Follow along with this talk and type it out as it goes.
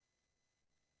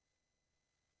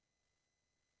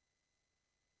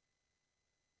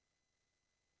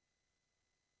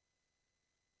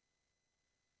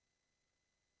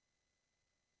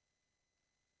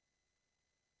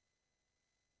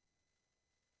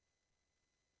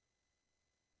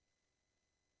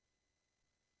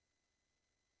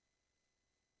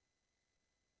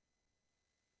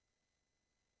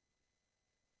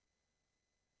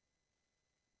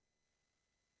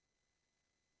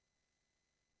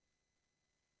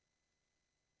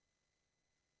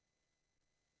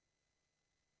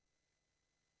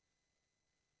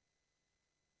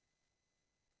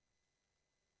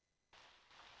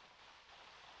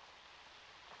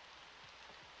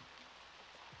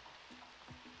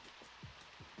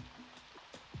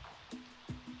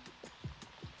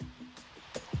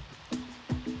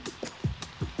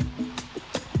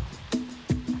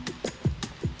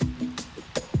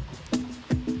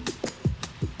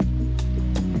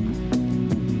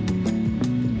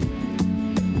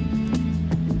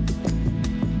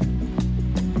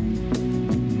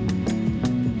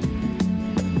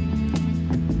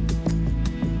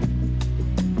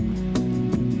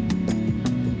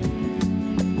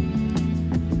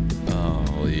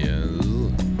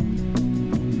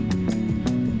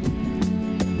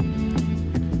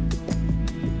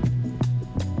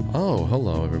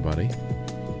hello, everybody.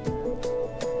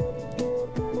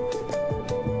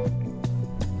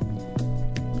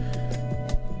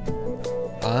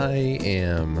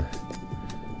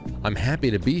 I'm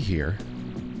happy to be here.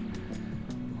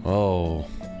 Oh,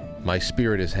 my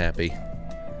spirit is happy.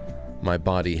 My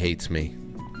body hates me.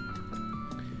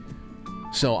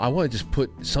 So I want to just put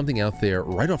something out there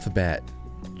right off the bat,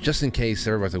 just in case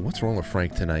everybody's like, what's wrong with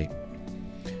Frank tonight?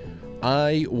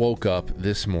 I woke up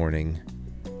this morning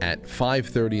at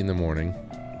 5:30 in the morning,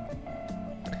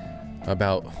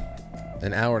 about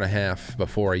an hour and a half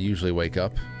before I usually wake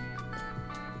up,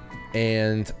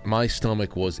 and my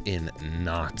stomach was in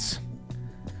knots.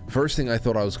 First thing I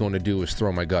thought I was going to do was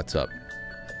throw my guts up.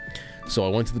 So I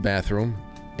went to the bathroom,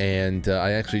 and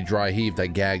I actually dry heaved. I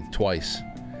gagged twice.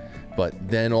 But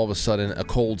then all of a sudden, a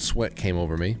cold sweat came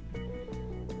over me,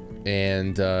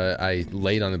 and I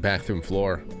laid on the bathroom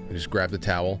floor. I just grabbed a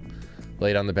towel,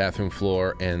 laid on the bathroom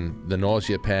floor, and the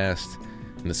nausea passed,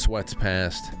 and the sweats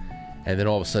passed, and then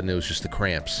all of a sudden it was just the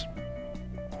cramps.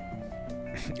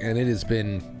 And it has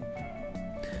been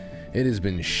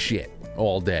shit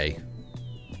all day.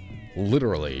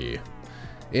 Literally.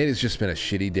 It has just been a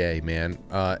shitty day, man.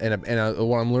 And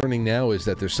what I'm learning now is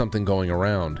that there's something going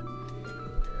around.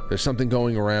 There's something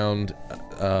going around,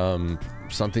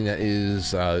 something that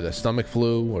is a stomach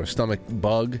flu or a stomach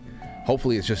bug.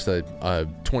 Hopefully it's just a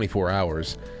 24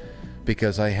 hours,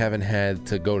 because I haven't had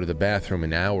to go to the bathroom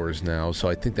in hours now, so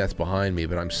I think that's behind me,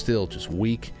 but I'm still just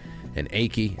weak and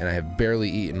achy, and I have barely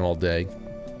eaten all day.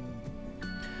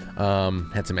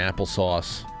 Had some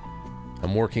applesauce.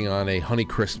 I'm working on a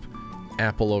Honeycrisp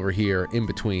apple over here in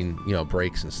between,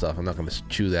 breaks and stuff. I'm not going to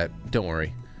chew that. Don't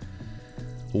worry.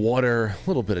 Water, a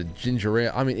little bit of ginger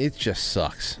ale. I mean, it just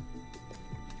sucks.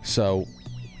 So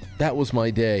that was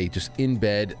my day, just in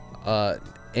bed,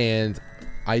 and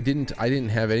I didn't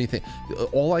have anything.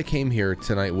 All I came here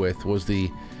tonight with was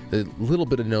the little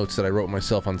bit of notes that I wrote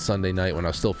myself on Sunday night when I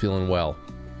was still feeling well.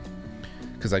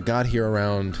 Because I got here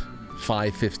around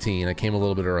 5:15. I came a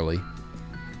little bit early.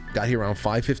 Got here around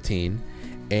 5:15,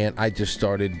 and I just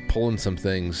started pulling some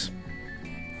things.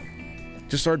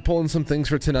 Just started pulling some things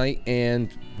for tonight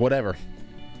and whatever.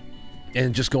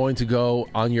 And just going to go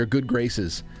on your good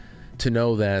graces to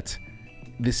know that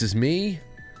this is me,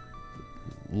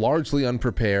 largely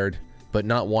unprepared, but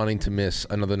not wanting to miss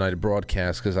another night of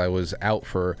broadcast because I was out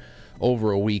for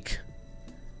over a week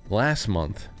last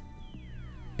month.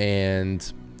 And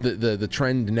the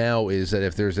trend now is that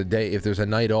if there's a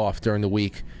night off during the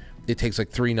week, it takes like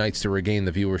 3 nights to regain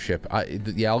the viewership.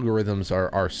 The algorithms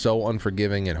are so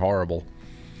unforgiving and horrible.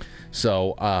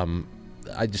 So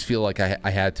I just feel like I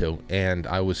had to, and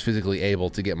I was physically able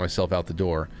to get myself out the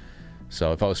door.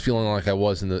 So if I was feeling like I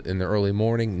was in the early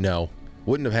morning, no,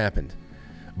 wouldn't have happened.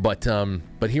 But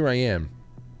here I am.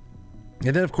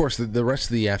 And then of course the rest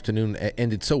of the afternoon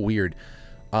ended so weird.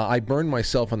 I burned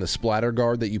myself on the splatter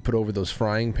guard that you put over those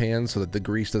frying pans so that the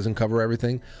grease doesn't cover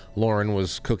everything. Lauren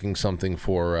was cooking something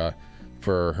for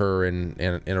her and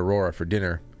Aurora for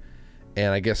dinner.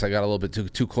 And I guess I got a little bit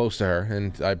too close to her,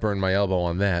 and I burned my elbow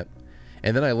on that.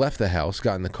 And then I left the house,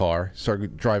 got in the car,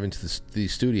 started driving to the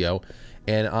studio,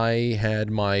 and I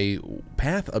had my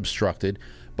path obstructed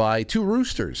by 2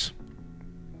 roosters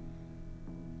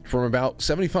from about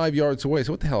 75 yards away.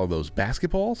 So what the hell are those,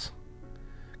 basketballs?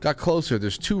 Got closer.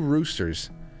 There's 2 roosters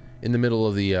in the middle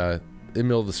of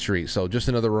the street. So just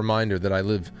another reminder that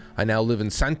I now live in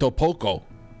Santo Poco.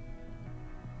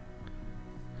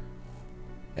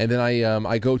 And then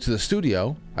I go to the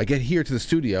studio. I get here to the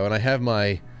studio, and I have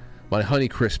my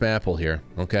Honeycrisp apple here,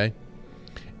 okay?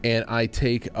 And I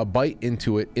take a bite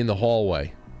into it in the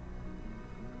hallway.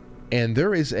 And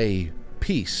there is a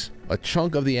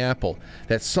chunk of the apple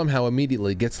that somehow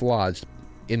immediately gets lodged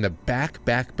in the back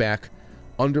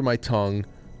under my tongue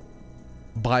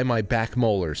by my back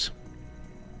molars.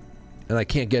 And I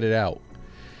can't get it out.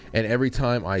 And every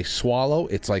time I swallow,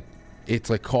 it's like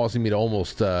causing me to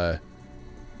almost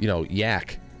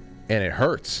yak, and it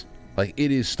hurts. Like,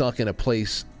 it is stuck in a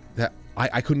place that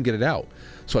I couldn't get it out.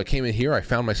 So I came in here, I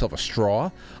found myself a straw.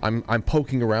 I'm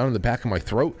poking around in the back of my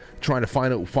throat, trying to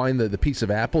find the piece of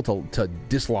apple to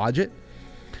dislodge it.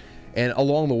 And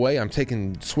along the way, I'm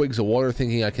taking swigs of water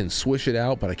thinking I can swish it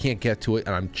out, but I can't get to it,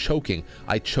 and I'm choking.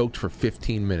 I choked for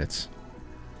 15 minutes.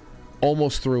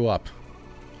 Almost threw up.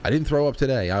 I didn't throw up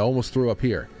today. I almost threw up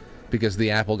here because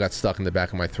the apple got stuck in the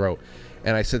back of my throat.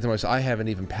 And I said to myself, I haven't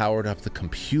even powered up the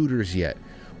computers yet.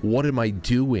 What am I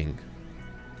doing?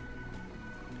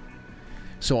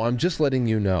 So I'm just letting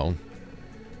you know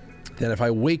that if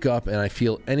I wake up and I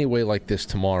feel any way like this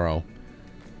tomorrow,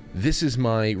 this is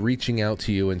my reaching out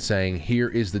to you and saying, here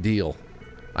is the deal.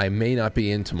 I may not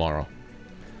be in tomorrow.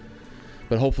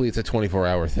 But hopefully it's a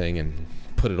 24-hour thing and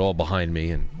put it all behind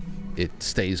me and it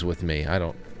stays with me.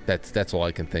 That's all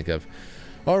I can think of.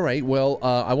 All right, well,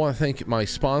 I want to thank my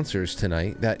sponsors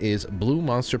tonight. That is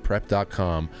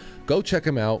BlueMonsterPrep.com. Go check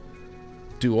them out.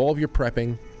 Do all of your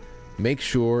prepping. Make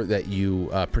sure that you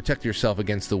protect yourself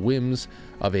against the whims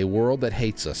of a world that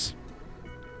hates us.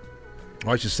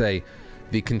 Or I should say,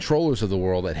 the controllers of the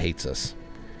world that hates us.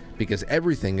 Because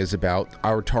everything is about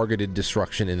our targeted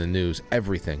destruction in the news.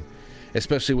 Everything.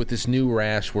 Especially with this new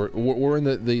rash. We're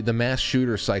in the mass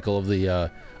shooter cycle of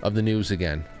the news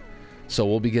again. So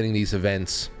we'll be getting these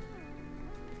events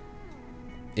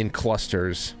in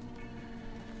clusters.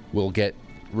 We'll get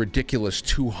ridiculous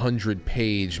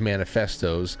 200-page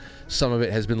manifestos. Some of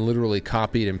it has been literally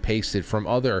copied and pasted from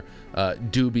other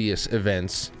dubious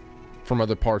events from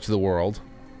other parts of the world.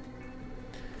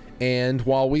 And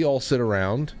while we all sit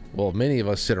around, well, many of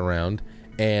us sit around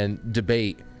and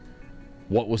debate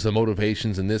what was the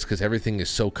motivations in this, because everything is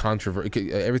so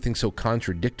everything's so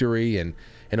contradictory and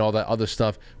all that other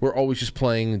stuff. We're always just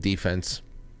playing defense.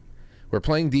 We're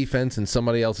playing defense in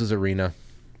somebody else's arena.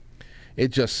 It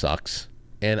just sucks.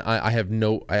 And I have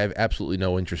absolutely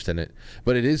no interest in it.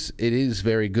 But it is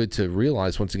very good to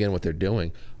realize once again what they're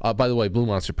doing. By the way,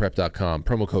 BlueMonsterPrep.com,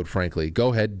 promo code Frankly.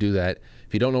 Go ahead, do that.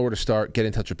 If you don't know where to start, get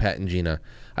in touch with Pat and Gina.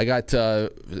 I got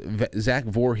Zach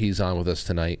Vorhies on with us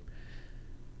tonight,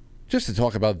 just to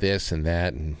talk about this and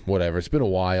that and whatever. It's been a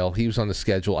while. He was on the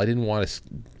schedule. I didn't want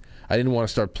to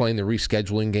start playing the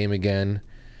rescheduling game again.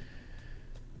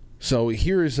 So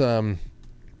here's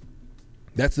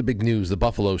that's the big news: the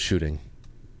Buffalo shooting.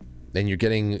 And you're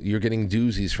getting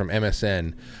doozies from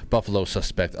MSN. Buffalo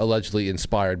suspect allegedly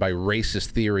inspired by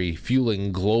racist theory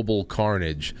fueling global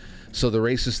carnage. So the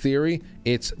racist theory,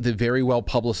 it's the very well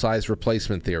publicized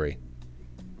replacement theory.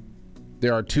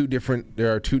 There are two different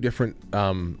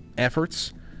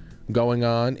efforts going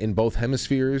on in both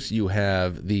hemispheres. You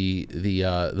have the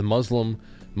Muslim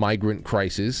migrant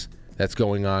crisis that's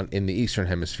going on in the Eastern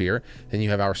Hemisphere. Then you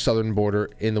have our southern border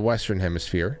in the Western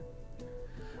Hemisphere.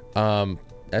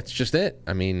 That's just it.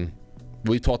 I mean,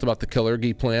 we talked about the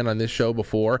Kalergi plan on this show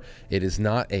before. It is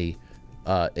not a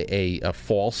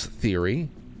false theory.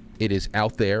 It is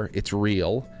out there. It's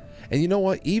real. And you know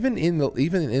what? Even in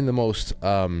the most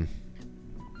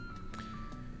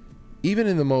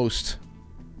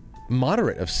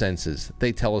moderate of senses,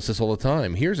 they tell us this all the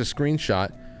time. Here's a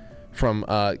screenshot from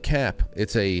CAP.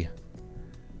 It's a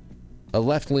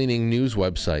left-leaning news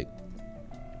website.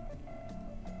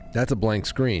 That's a blank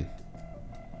screen.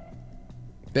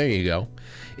 There you go.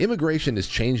 Immigration is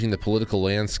changing the political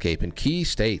landscape in key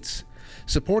states.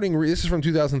 This is from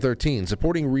 2013.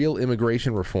 Supporting real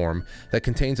immigration reform that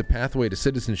contains a pathway to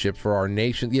citizenship for our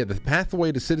nation. Yeah, the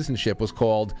pathway to citizenship was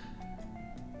called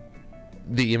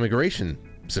the immigration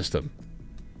system.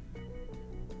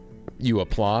 You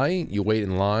apply, you wait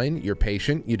in line, you're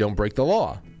patient, you don't break the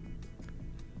law.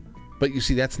 But you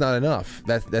see, that's not enough.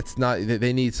 That's not.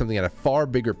 They need something at a far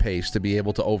bigger pace to be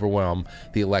able to overwhelm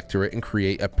the electorate and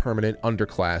create a permanent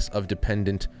underclass of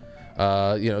dependent,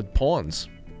 pawns.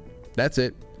 That's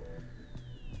it.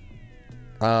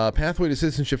 Pathway to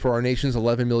citizenship for our nation's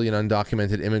 11 million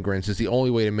undocumented immigrants is the only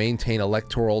way to maintain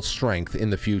electoral strength in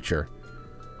the future.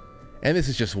 And this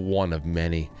is just one of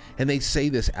many. And they say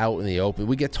this out in the open.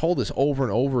 We get told this over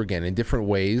and over again in different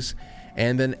ways.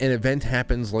 And then an event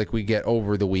happens like we get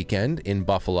over the weekend in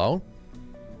Buffalo.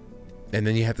 And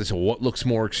then you have to say, what looks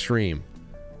more extreme?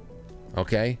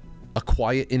 Okay? A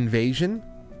quiet invasion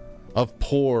of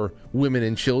poor women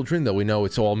and children, though we know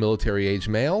it's all military-age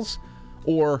males?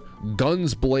 Or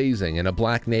guns blazing in a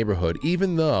black neighborhood,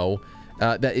 even though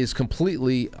that is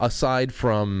completely aside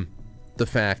from the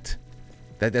fact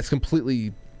that that's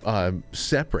completely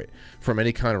separate from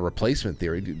any kind of replacement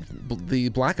theory. The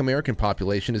black American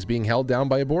population is being held down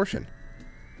by abortion.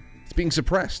 It's being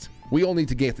suppressed. We all need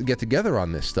to get together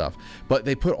on this stuff. But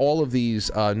they put all of these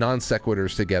non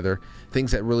sequiturs together,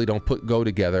 things that really don't go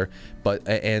together,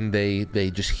 and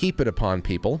they just heap it upon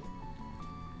people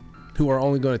who are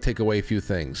only going to take away a few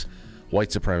things.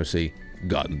 White supremacy,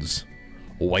 guns.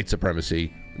 White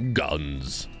supremacy,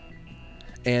 guns.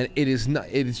 And it is not.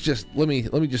 It is just. Let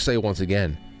me just say once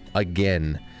again.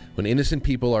 When innocent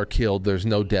people are killed, there's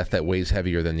no death that weighs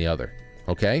heavier than the other.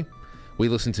 Okay?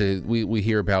 We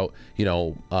hear about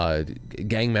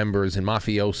gang members and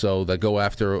mafioso that go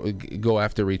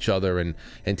after each other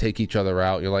and take each other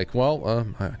out. You're like, well,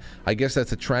 I guess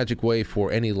that's a tragic way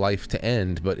for any life to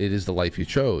end, but it is the life you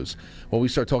chose. When we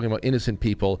start talking about innocent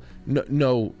people,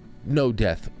 no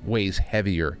death weighs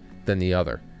heavier than the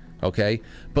other. Okay?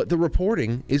 But the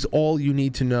reporting is all you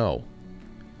need to know.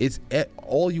 It's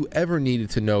all you ever needed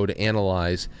to know to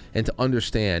analyze and to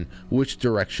understand which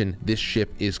direction this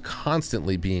ship is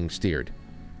constantly being steered.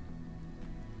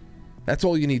 That's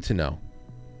all you need to know.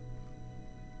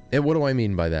 And what do I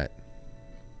mean by that?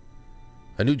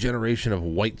 A new generation of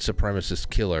white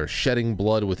supremacist killer shedding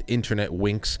blood with internet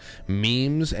winks,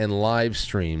 memes, and live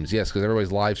streams. Yes, because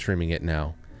everybody's live streaming it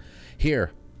now.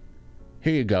 Here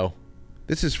you go.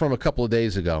 This is from a couple of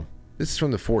days ago. This is from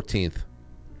the 14th.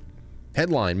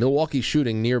 Headline, Milwaukee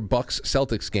shooting near Bucks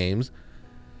Celtics games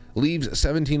leaves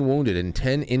 17 wounded and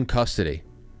 10 in custody.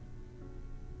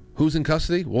 Who's in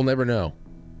custody? We'll never know.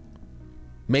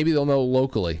 Maybe they'll know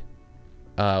locally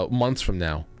months from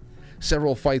now.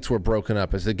 Several fights were broken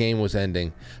up as the game was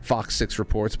ending, Fox 6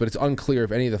 reports, but it's unclear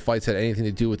if any of the fights had anything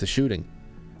to do with the shooting.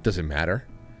 Does it matter?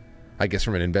 I guess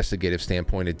from an investigative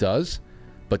standpoint it does,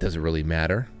 but does it really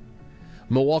matter?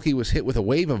 Milwaukee was hit with a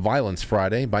wave of violence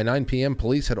Friday. By 9 p.m.,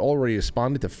 police had already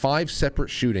responded to 5 separate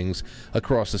shootings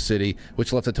across the city,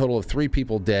 which left a total of 3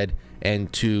 people dead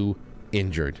and 2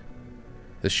 injured.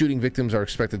 The shooting victims are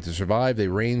expected to survive. They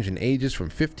range in ages from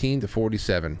 15 to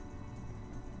 47.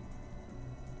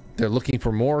 They're looking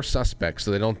for more suspects,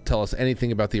 so they don't tell us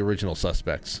anything about the original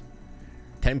suspects.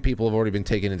 10 people have already been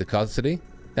taken into custody.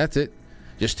 That's it.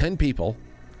 Just 10 people.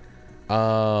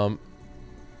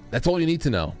 That's all you need to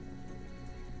know.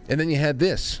 And then you had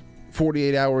this,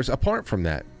 48 hours apart from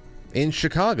that, in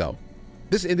Chicago.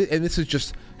 This is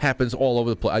just happens all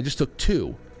over the place. I just took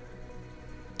two,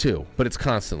 but it's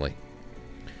constantly.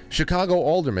 Chicago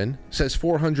alderman says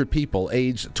 400 people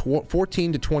aged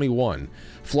 14 to 21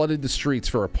 flooded the streets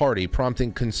for a party,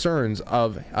 prompting concerns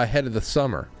ahead of the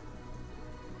summer.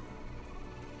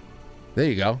 There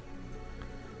you go.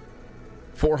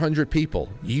 400 people,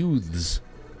 youths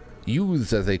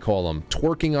as they call them,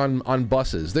 twerking on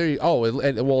buses. There you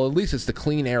well, at least it's the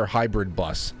clean air hybrid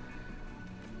bus.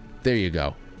 There you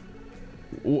go.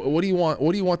 What do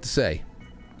you want to say?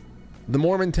 The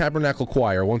Mormon Tabernacle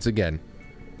Choir once again.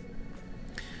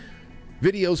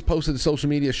 Videos posted to social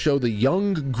media show the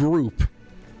young group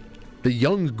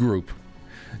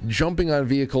jumping on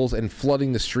vehicles and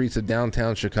flooding the streets of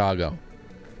downtown Chicago.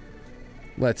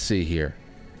 Let's see here.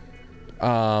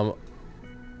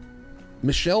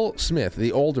 Michelle Smith,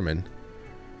 the alderman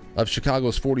of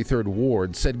Chicago's 43rd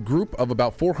Ward, said group of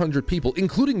about 400 people,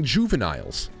 including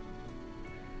juveniles,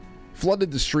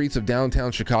 flooded the streets of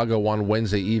downtown Chicago on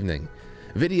Wednesday evening.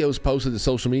 Videos posted to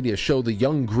social media show the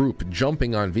young group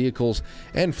jumping on vehicles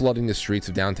and flooding the streets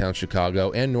of downtown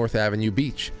Chicago and North Avenue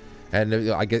Beach. And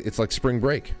I guess it's like spring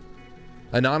break.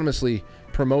 Anonymously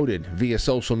promoted via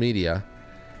social media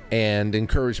and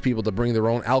encouraged people to bring their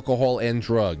own alcohol and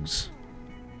drugs.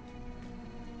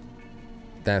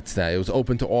 That's that. It was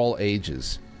open to all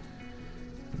ages.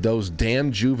 Those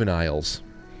damn juveniles.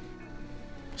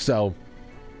 So,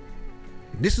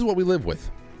 this is what we live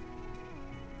with.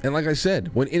 And like I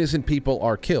said, when innocent people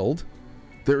are killed,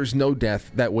 there is no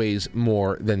death that weighs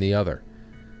more than the other.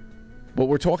 But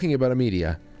we're talking about a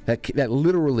media that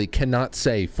literally cannot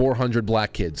say 400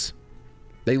 black kids.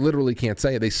 They literally can't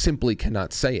say it. They simply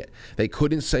cannot say it. They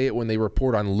couldn't say it when they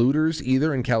report on looters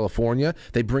either in California.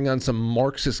 They bring on some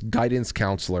Marxist guidance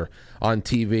counselor on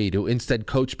TV to instead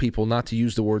coach people not to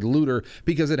use the word looter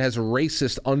because it has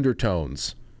racist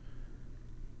undertones.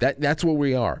 That's where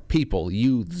we are. People,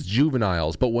 youths,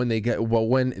 juveniles. But when they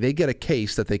get a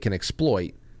case that they can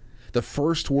exploit, the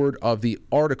first word of the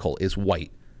article is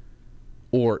white.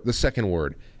 Or the second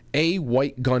word, a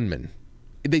white gunman.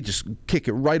 They just kick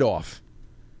it right off.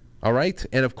 All right?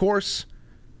 And of course,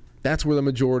 that's where the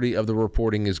majority of the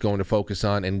reporting is going to focus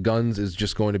on, and guns is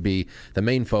just going to be the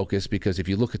main focus, because if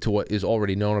you look at what is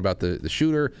already known about the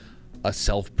shooter, a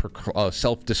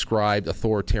self-described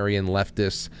authoritarian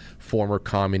leftist, former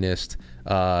communist,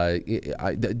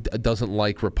 doesn't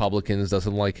like Republicans,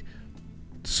 doesn't like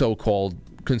so-called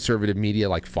conservative media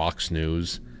like Fox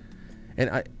News,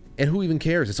 and who even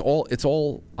cares? It's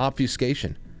all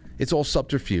obfuscation. It's all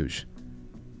subterfuge.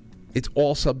 It's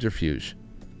all subterfuge.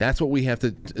 That's what we have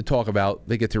to talk about.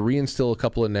 They get to reinstill a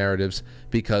couple of narratives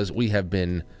because we have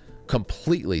been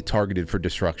completely targeted for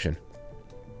destruction.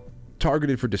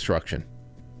 Targeted for destruction.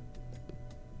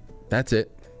 That's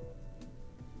it.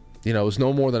 You know, it was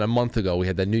no more than a month ago. We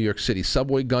had that New York City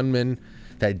subway gunman,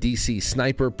 that DC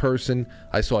sniper person.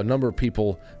 I saw a number of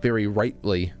people very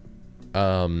rightly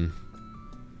paying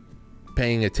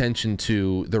attention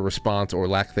to the response or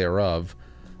lack thereof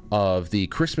of the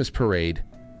Christmas parade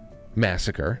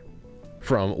massacre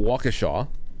from Waukesha.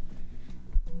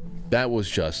 That was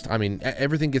just, I mean,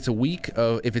 everything gets a week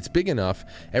of, if it's big enough,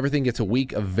 everything gets a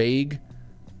week of vague,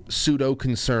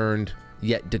 pseudo-concerned,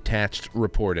 yet detached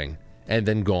reporting. and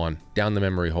then gone down the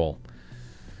memory hole.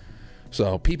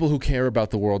 So people who care about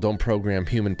the world don't program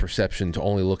human perception to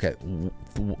only look at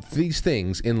these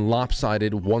things in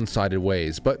lopsided, one-sided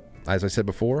ways. But as I said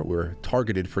before, we're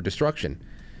targeted for destruction.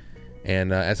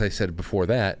 And as I said before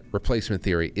that, replacement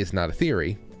theory is not a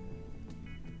theory.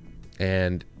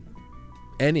 And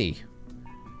any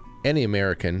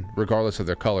American, regardless of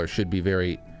their color, should be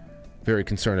very, very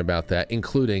concerned about that,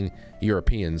 including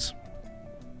Europeans.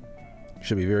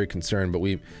 Should be very concerned, but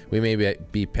we may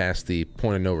be past the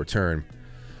point of no return.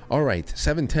 All right,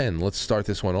 7:10. Let's start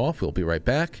this one off. We'll be right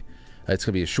back. It's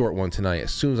going to be a short one tonight.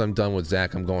 As soon as I'm done with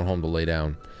Zach, I'm going home to lay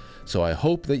down. So I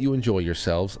hope that you enjoy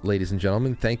yourselves, ladies and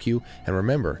gentlemen. Thank you. And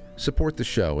remember, support the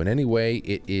show in any way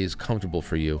it is comfortable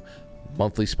for you.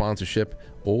 Monthly sponsorship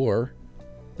or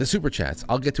the Super Chats.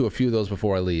 I'll get to a few of those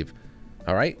before I leave.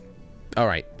 All right? All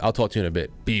right. I'll talk to you in a bit.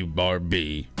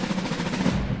 B-bar-B.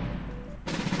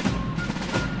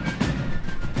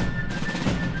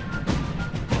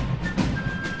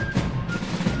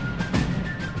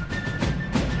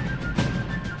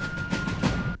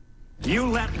 You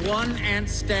let one ant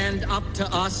stand up to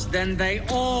us, then they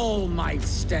all might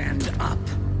stand up.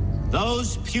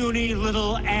 Those puny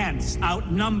little ants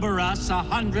outnumber us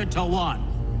 100 to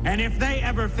 1. And if they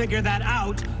ever figure that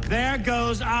out, there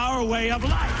goes our way of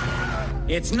life.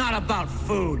 It's not about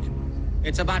food.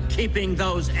 It's about keeping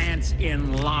those ants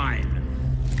in line.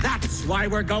 That's why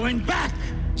we're going back.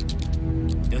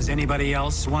 Does anybody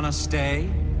else want to stay?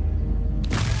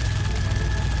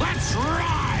 Let's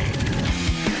ride!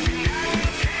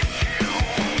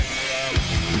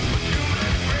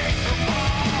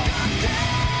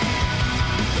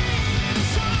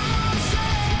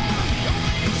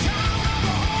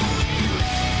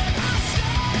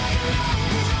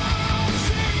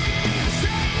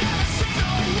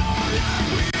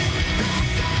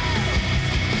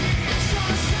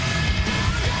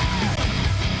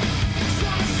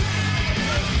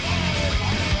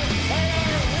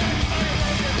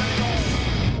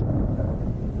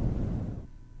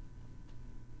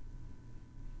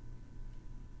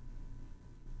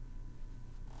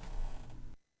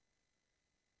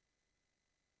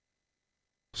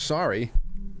 Sorry.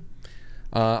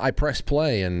 I pressed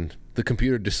play and the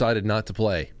computer decided not to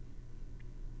play.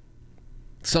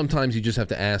 Sometimes you just have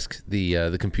to ask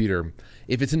the computer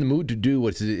if it's in the mood to do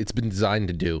what it's been designed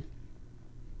to do.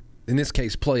 In this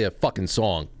case, play a fucking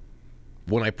song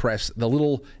when I press the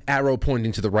little arrow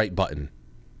pointing to the right button.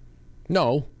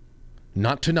 No,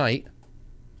 not tonight.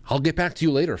 I'll get back to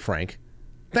you later, Frank.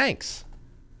 Thanks.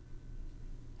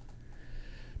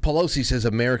 Pelosi says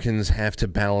Americans have to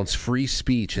balance free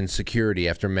speech and security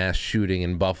after mass shooting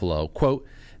in Buffalo. Quote,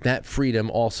 that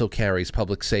freedom also carries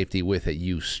public safety with it.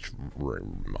 Oh,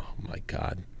 my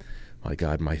God. My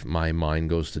God, my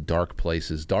mind goes to dark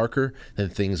places, darker than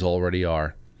things already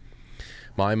are.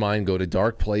 My mind go to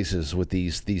dark places with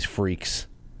these freaks.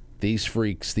 These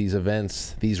freaks, these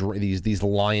events, these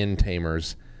lion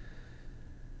tamers.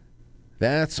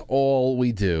 That's all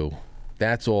we do.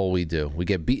 That's all we do. We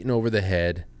get beaten over the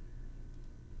head.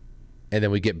 And then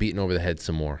we get beaten over the head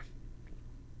some more.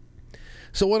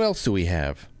 So what else do we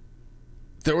have?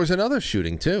 There was another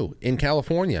shooting, too, in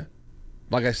California.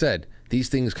 Like I said, these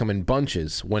things come in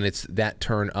bunches when it's that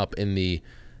turn up in the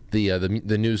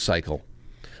news cycle.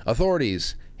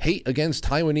 Authorities, hate against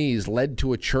Taiwanese led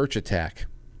to a church attack.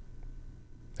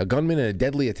 A gunman in a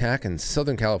deadly attack in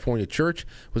Southern California church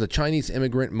was a Chinese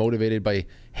immigrant motivated by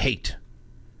hate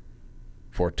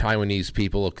for Taiwanese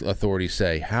people, authorities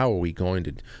say.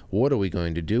 What are we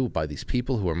going to do by these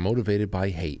people who are motivated by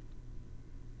hate?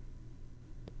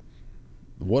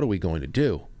 What are we going to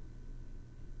do?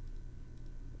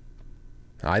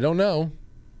 I don't know.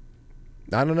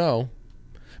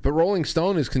 But Rolling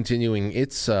Stone is continuing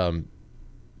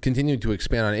to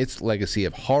expand on its legacy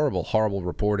of horrible, horrible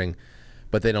reporting,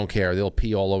 but they don't care. They'll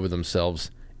pee all over themselves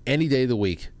any day of the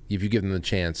week if you give them the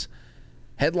chance.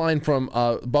 Headline from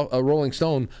Rolling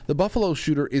Stone, the Buffalo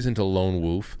shooter isn't a lone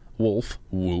wolf.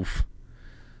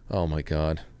 Oh, my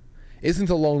God. Isn't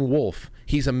a lone wolf.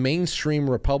 He's a mainstream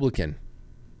Republican,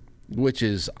 which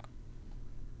is,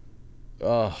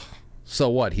 so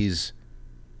what? He's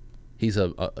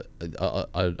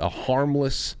a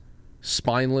harmless,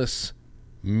 spineless,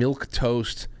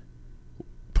 milquetoast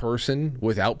person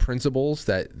without principles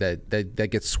that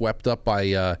gets swept up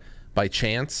by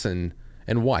chance and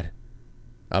what?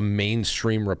 A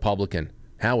mainstream Republican.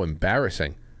 How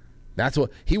embarrassing. That's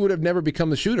what he would have never become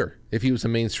the shooter if he was a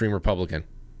mainstream Republican.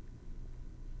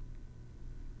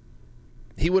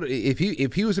 He would if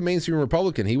he was a mainstream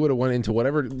Republican, he would have went into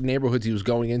whatever neighborhoods he was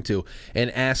going into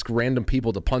and asked random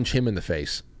people to punch him in the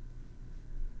face.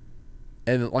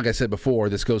 And like I said before,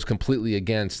 this goes completely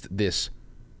against this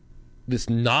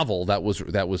novel that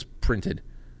was printed.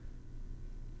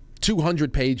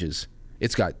 200 pages.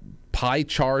 It's got pie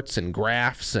charts and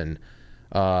graphs and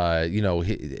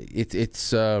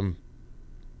it's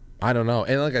I don't know.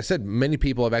 And like I said, many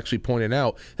people have actually pointed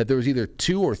out that there was either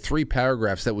 2 or 3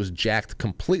 paragraphs that was jacked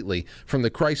completely from the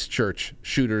Christchurch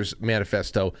shooters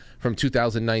manifesto from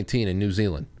 2019 in New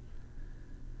Zealand.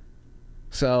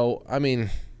 So, I mean,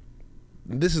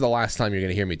 this is the last time you're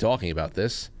going to hear me talking about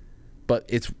this, but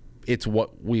it's what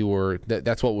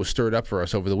that's what was stirred up for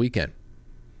us over the weekend.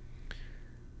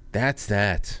 That's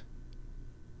that.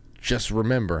 Just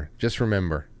remember,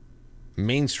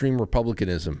 mainstream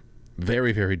Republicanism,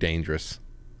 very, very dangerous.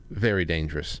 Very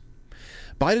dangerous.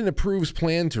 Biden approves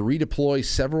plan to redeploy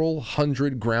several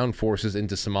hundred ground forces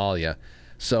into Somalia.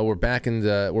 So we're back into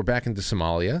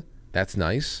Somalia. That's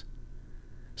nice.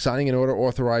 Signing an order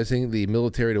authorizing the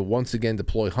military to once again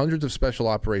deploy hundreds of special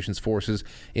operations forces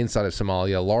inside of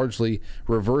Somalia, largely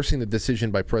reversing the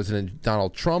decision by President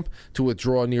Donald Trump to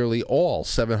withdraw nearly all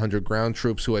 700 ground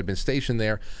troops who had been stationed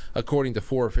there, according to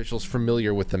 4 officials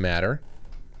familiar with the matter.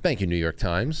 Thank you, New York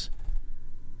Times.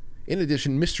 In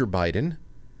addition, Mr. Biden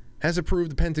has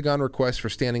approved the Pentagon request for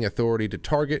standing authority to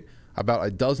target about a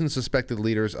dozen suspected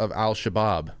leaders of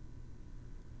al-Shabaab,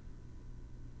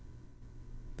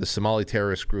 the Somali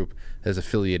terrorist group that is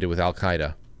affiliated with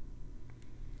Al-Qaeda.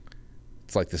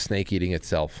 It's like the snake eating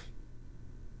itself.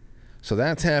 So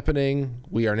that's happening.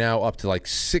 We are now up to like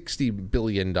 $60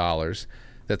 billion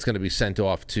that's going to be sent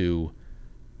off to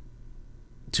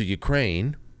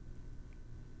Ukraine.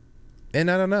 And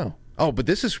I don't know. Oh, but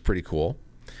this is pretty cool.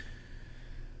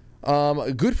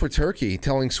 Good for Turkey,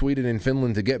 telling Sweden and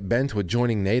Finland to get bent with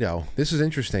joining NATO. This is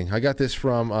interesting. I got this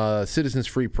from Citizens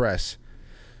Free Press,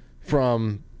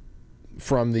 from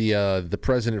the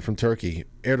president from Turkey,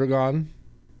 Erdogan.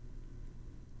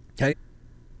 Okay,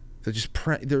 they're just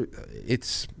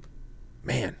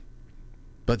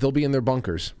but they'll be in their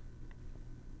bunkers.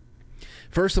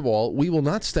 First of all, we will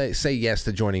not say yes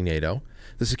to joining NATO,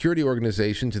 the security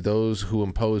organization to those who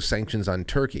impose sanctions on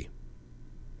Turkey.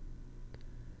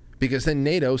 Because then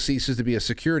NATO ceases to be a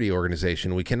security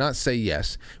organization. We cannot say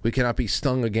yes. We cannot be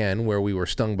stung again where we were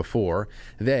stung before.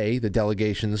 They, the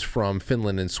delegations from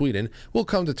Finland and Sweden, will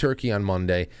come to Turkey on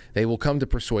Monday. They will come to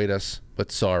persuade us,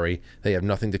 but sorry, they have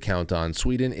nothing to count on.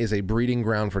 Sweden is a breeding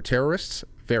ground for terrorists.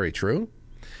 Very true.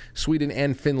 Sweden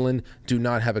and Finland do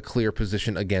not have a clear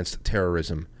position against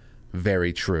terrorism.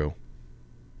 Very true.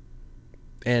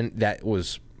 And that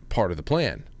was part of the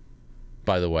plan,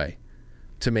 by the way,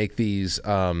 to make these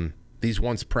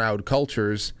once proud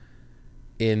cultures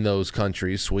in those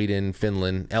countries, Sweden,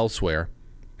 Finland, elsewhere,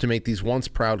 to make these once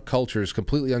proud cultures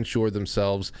completely unsure of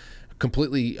themselves,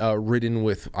 completely ridden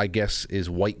with, I guess, is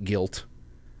white guilt.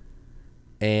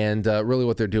 And really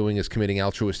what they're doing is committing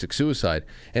altruistic suicide.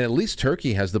 And at least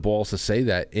Turkey has the balls to say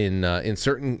that in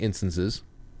certain instances.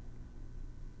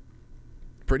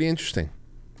 Pretty interesting.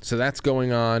 So that's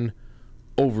going on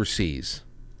overseas.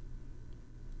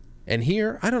 And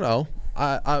here, I don't know.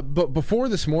 But before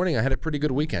this morning, I had a pretty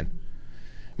good weekend.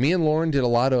 Me and Lauren did a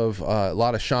lot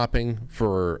of shopping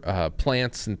for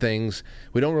plants and things.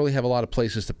 We don't really have a lot of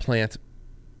places to plant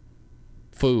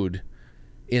food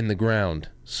in the ground.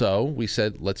 So we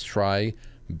said, let's try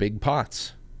big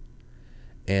pots.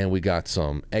 And we got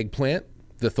some eggplant.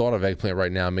 The thought of eggplant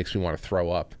right now makes me want to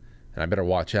throw up. And I better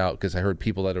watch out because I heard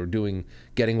people that are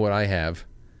getting what I have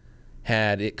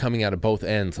had it coming out of both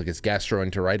ends, like it's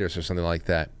gastroenteritis or something like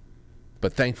that.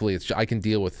 But thankfully, I can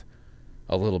deal with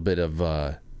a little bit of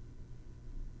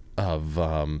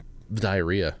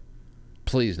diarrhea.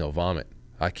 Please, no vomit.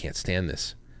 I can't stand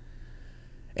this.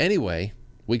 Anyway,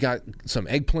 we got some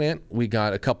eggplant. We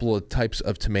got a couple of types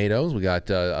of tomatoes. We got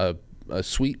a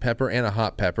sweet pepper and a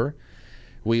hot pepper.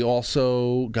 We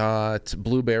also got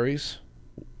blueberries,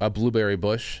 a blueberry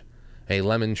bush, a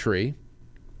lemon tree.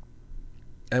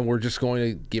 And we're just going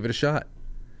to give it a shot.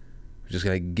 We're just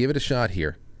going to give it a shot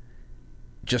here.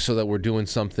 Just so that we're doing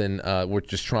something, we're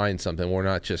just trying something. We're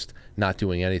not just not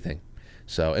doing anything.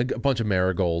 So a bunch of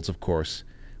marigolds, of course.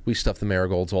 We stuff the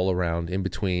marigolds all around, in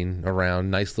between,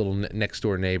 around, nice little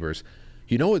next-door neighbors.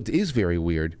 You know what is very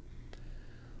weird?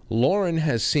 Lauren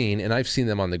has seen, and I've seen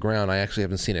them on the ground. I actually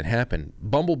haven't seen it happen.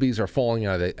 Bumblebees are falling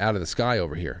out of the sky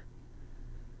over here.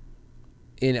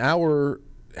 In our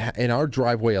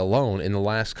driveway alone, in the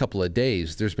last couple of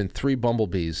days, there's been 3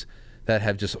 bumblebees that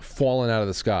have just fallen out of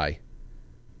the sky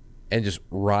and just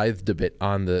writhed a bit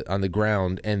on the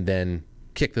ground and then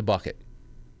kicked the bucket.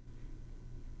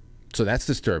 So that's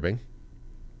disturbing.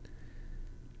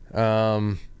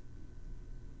 Yeah,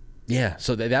 Yeah,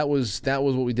 so that was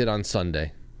what we did on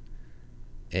Sunday,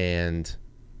 and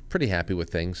pretty happy with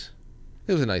things.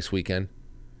 It was a nice weekend,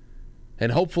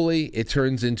 and hopefully it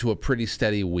turns into a pretty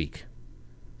steady week.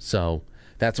 So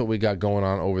that's what we got going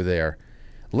on over there.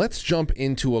 Let's jump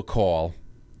into a call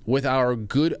with our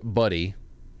good buddy.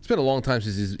 It's been a long time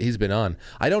since he's been on.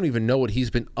 I don't even know what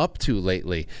he's been up to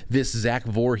lately, this Zach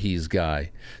Vorhies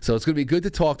guy. So it's going to be good to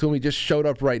talk to him. He just showed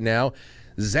up right now.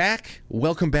 Zach,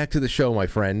 welcome back to the show, my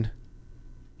friend.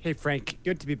 Hey, Frank.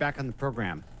 Good to be back on the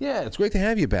program. Yeah, it's great to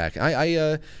have you back.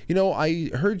 I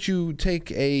heard you take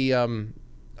a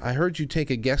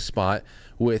guest spot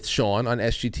with Sean on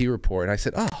SGT Report, and I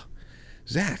said, "Oh,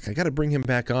 Zach, I got to bring him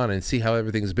back on and see how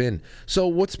everything's been." So,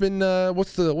 what's the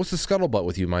scuttlebutt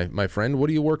with you, my friend? What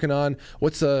are you working on?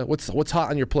 What's hot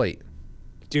on your plate?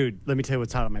 Dude, let me tell you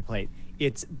what's hot on my plate.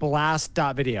 It's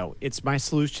Blast.video. It's my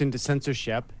solution to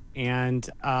censorship, and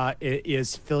it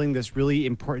is filling this really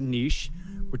important niche,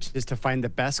 which is to find the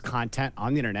best content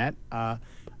on the internet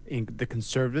in the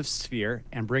conservative sphere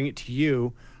and bring it to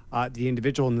you, the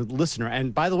individual and the listener.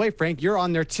 And by the way, Frank, you're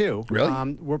on there too.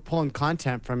 Really? We're pulling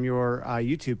content from your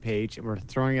YouTube page, and we're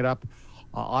throwing it up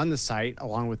on the site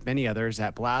along with many others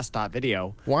at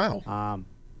Blast.video. Wow.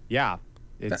 Yeah.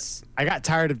 I got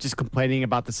tired of just complaining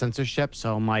about the censorship,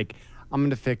 so I'm like, I'm going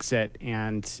to fix it.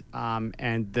 And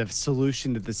the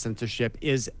solution to the censorship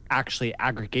is actually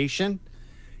aggregation.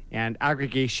 And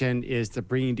aggregation is the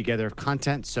bringing together of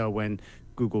content. So when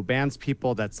Google bans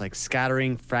people, that's like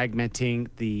scattering, fragmenting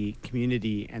the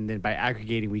community. And then by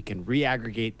aggregating, we can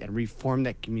re-aggregate and reform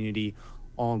that community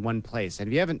all in one place. And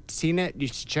if you haven't seen it, you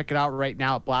should check it out right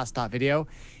now at blast.video.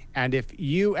 And if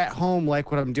you at home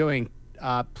like what I'm doing,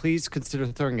 please consider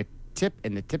throwing a tip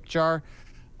in the tip jar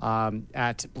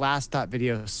at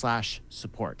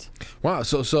blast.video/support. Wow.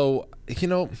 So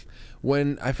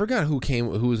when I forgot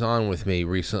who was on with me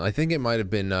recently, I think it might have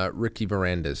been Ricky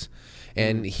Verandas,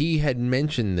 and he had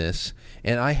mentioned this,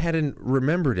 and I hadn't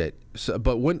remembered it. So,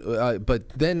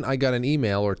 but then I got an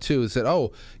email or two that said,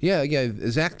 "Oh, yeah,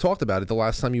 Zach talked about it the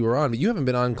last time you were on, but you haven't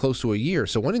been on close to a year.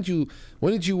 So when did you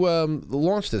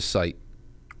launch this site?"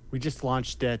 We just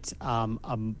launched it a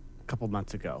couple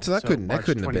months ago. So that couldn't have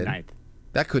been.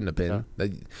 That couldn't have been.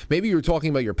 Maybe you were talking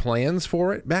about your plans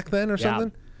for it back then or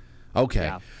something. Okay.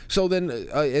 Yeah. So then,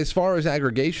 as far as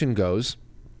aggregation goes,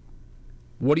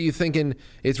 what are you thinking?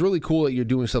 It's really cool that you're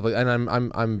doing stuff like, and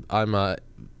I'm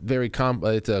very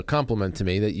it's a compliment to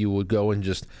me that you would go and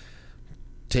just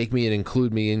take me and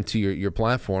include me into your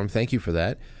platform. Thank you for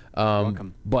that.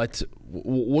 Welcome. But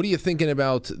what are you thinking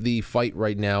about the fight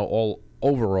right now?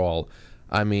 Overall,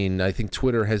 I mean, I think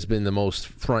Twitter has been the most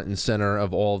front and center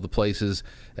of all the places.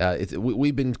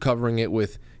 We've been covering it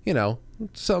with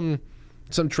some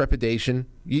trepidation.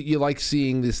 You like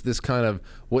seeing this kind of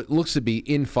what looks to be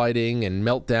infighting and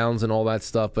meltdowns and all that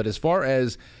stuff. But as far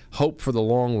as hope for the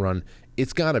long run,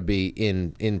 it's got to be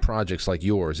in projects like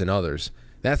yours and others.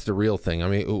 That's the real thing. I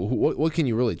mean, what can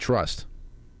you really trust?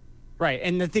 Right.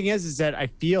 And the thing is that I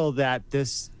feel that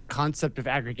this concept of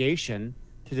aggregation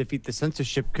to defeat the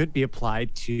censorship could be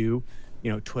applied to,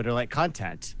 Twitter-like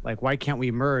content. Like, why can't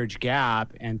we merge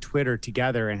Gab and Twitter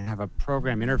together and have a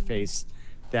program interface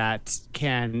that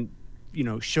can,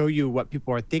 show you what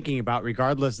people are thinking about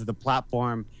regardless of the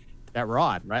platform that we're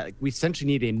on, right? Like, we essentially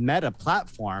need a meta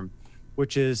platform,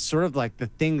 which is sort of like the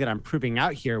thing that I'm proving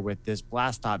out here with this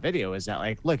Blast.video is that,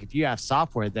 like, look, if you have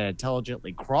software that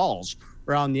intelligently crawls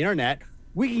around the internet,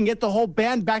 we can get the whole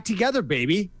band back together,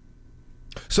 baby.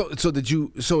 So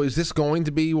is this going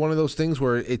to be one of those things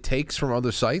where it takes from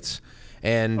other sites?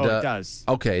 And it does.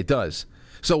 Okay, it does.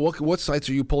 So what sites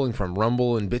are you pulling from?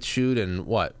 Rumble and BitChute and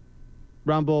what?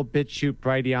 Rumble, BitChute,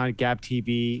 Brighteon, Gab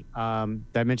TV. Did I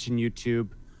mention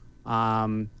YouTube?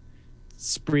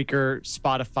 Spreaker,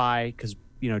 Spotify, because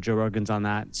Joe Rogan's on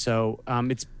that. So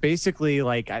it's basically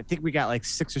like, I think we got like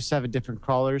 6 or 7 different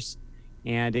crawlers,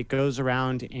 and it goes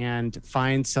around and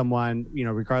finds someone,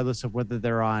 regardless of whether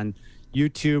they're on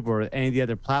YouTube or any of the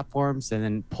other platforms, and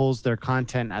then pulls their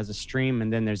content as a stream.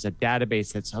 And then there's a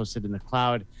database that's hosted in the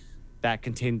cloud that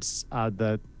contains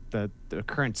the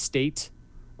current state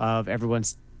of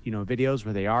everyone's videos,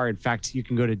 where they are. In fact, you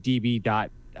can go to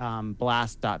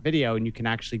db.blast.video and you can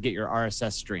actually get your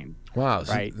RSS stream. Wow!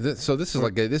 Right. So this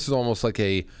is almost like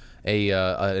an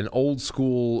old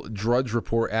school Drudge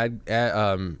Report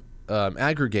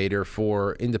aggregator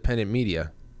for independent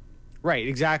media. Right,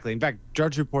 exactly. In fact,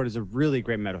 Drudge Report is a really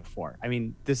great metaphor. I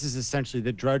mean, this is essentially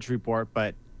the Drudge Report,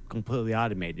 but completely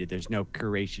automated. There's no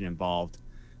curation involved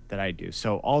that I do.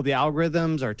 So all the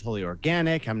algorithms are totally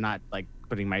organic. I'm not like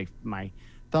putting my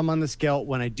thumb on the scale.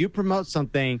 When I do promote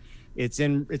something, it's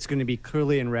going to be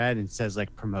clearly in red and says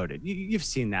like promoted. You've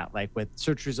seen that like with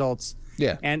search results.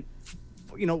 Yeah. And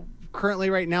currently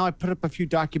right now I put up a few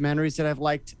documentaries that I've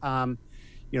liked.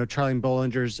 Charlie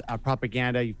Bollinger's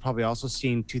Propaganda. You've probably also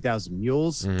seen 2000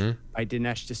 Mules by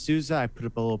Dinesh D'Souza. I put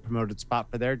up a little promoted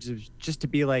spot for there just to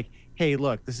be like, hey,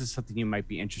 look, this is something you might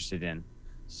be interested in.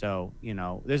 So,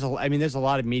 there's a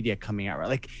lot of media coming out, right?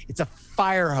 Like it's a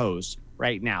fire hose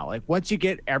right now. Like once you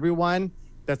get everyone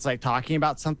that's like talking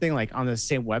about something like on the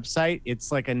same website,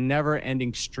 it's like a never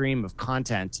ending stream of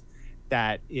content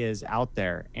that is out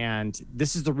there. And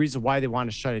this is the reason why they want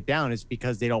to shut it down, is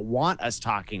because they don't want us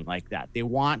talking like that. They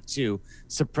want to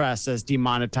suppress us,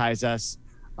 demonetize us,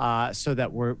 so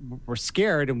that we're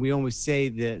scared and we only say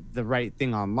the right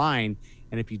thing online.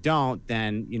 And if you don't,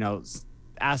 then,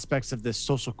 aspects of this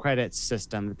social credit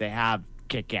system that they have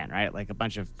kick in, right? Like a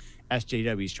bunch of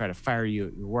SJWs try to fire you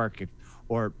at your work,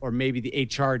 or maybe the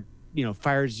HR,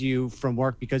 fires you from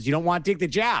work because you don't want to take the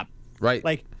jab. Right.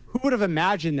 Like, who would have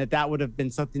imagined that would have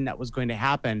been something that was going to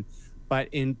happen? But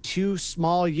in 2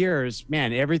 small years,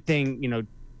 man, everything,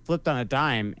 flipped on a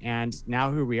dime. And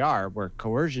now here we are, where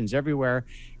coercion's everywhere.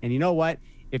 And you know what?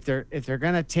 If they're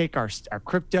going to take our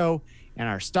crypto and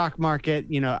our stock market,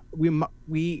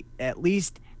 we at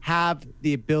least have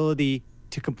the ability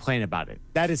to complain about it.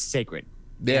 That is sacred.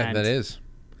 Yeah, and, that is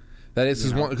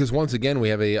because once again, we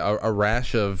have a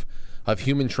rash of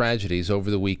human tragedies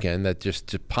over the weekend that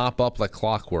just pop up like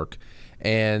clockwork,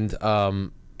 and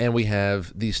we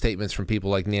have these statements from people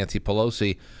like Nancy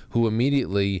Pelosi, who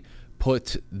immediately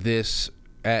put this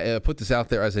out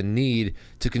there as a need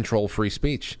to control free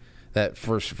speech. That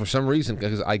for some reason,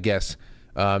 because I guess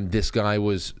this guy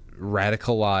was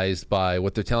radicalized by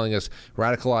what they're telling us,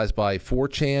 radicalized by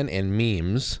 4chan and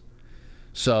memes.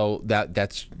 So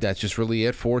that's just really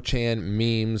it. 4chan,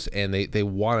 memes, and they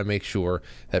want to make sure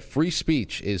that free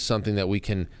speech is something that we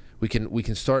can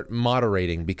start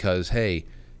moderating, because hey,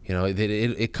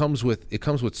 it comes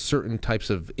with certain types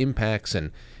of impacts,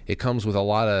 and it comes with a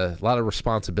lot of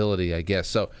responsibility, I guess.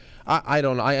 So I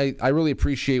really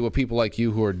appreciate what people like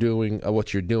you who are doing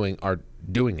what you're doing are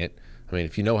doing it. I mean,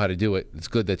 if you know how to do it, it's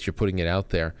good that you're putting it out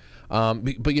there.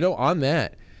 But on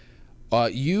that.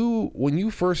 When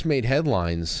you first made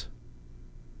headlines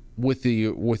with the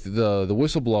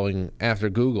whistleblowing after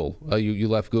Google, you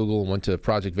left Google and went to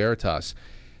Project Veritas.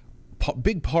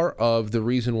 Big part of the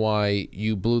reason why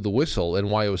you blew the whistle and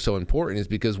why it was so important is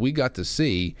because we got to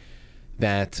see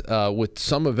that with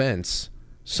some events,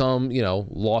 some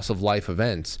loss of life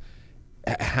events,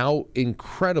 how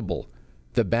incredible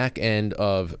the back end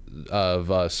of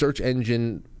search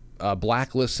engine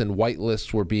blacklists and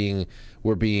whitelists were being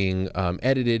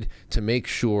edited to make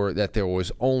sure that there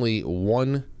was only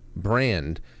one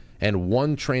brand and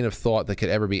one train of thought that could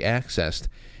ever be accessed.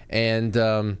 And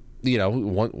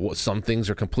some things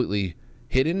are completely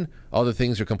hidden, other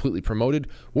things are completely promoted.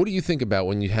 What do you think about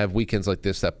when you have weekends like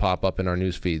this that pop up in our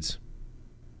news feeds?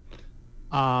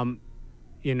 Again,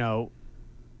 the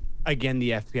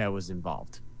FBI was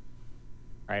involved,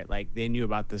 right? Like they knew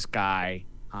about this guy.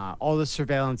 All the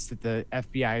surveillance that the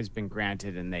FBI has been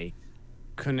granted, and they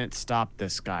couldn't stop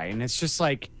this guy. And it's just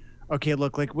like, okay,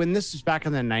 look, like when this was back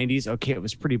in the 90s, okay, it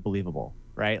was pretty believable,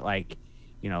 right? Like,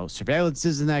 surveillance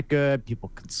isn't that good. People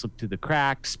can slip through the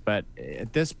cracks. But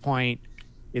at this point,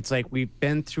 it's like we've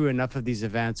been through enough of these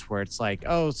events where it's like,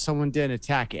 oh, someone did an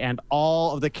attack and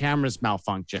all of the cameras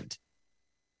malfunctioned.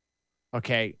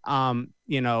 Okay.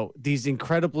 These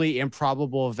incredibly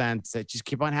improbable events that just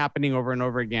keep on happening over and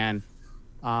over again.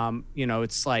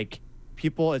 It's like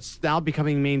it's now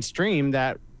becoming mainstream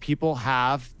that people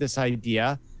have this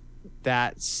idea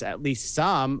that at least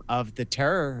some of the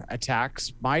terror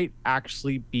attacks might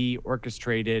actually be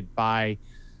orchestrated by,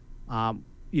 one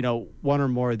or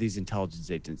more of these intelligence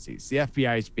agencies. The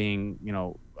FBI is being,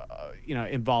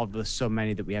 involved with so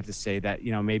many that we have to say that,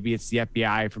 maybe it's the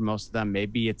FBI for most of them.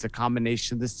 Maybe it's a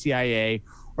combination of the CIA,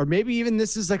 or maybe even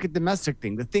this is like a domestic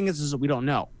thing. The thing is that we don't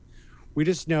know. We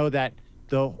just know that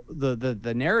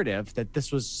the narrative that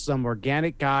this was some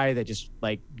organic guy that just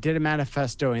like did a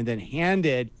manifesto and then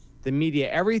handed the media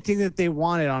everything that they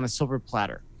wanted on a silver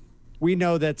platter. We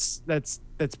know that's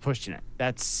pushing it.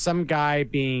 That's some guy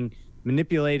being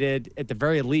manipulated at the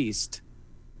very least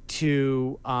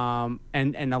to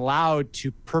and allowed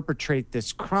to perpetrate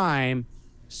this crime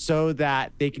so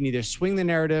that they can either swing the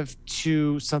narrative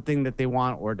to something that they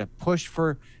want, or to push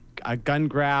for a gun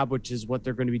grab, which is what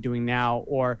they're going to be doing now,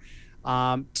 or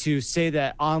to say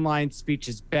that online speech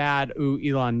is bad. Ooh,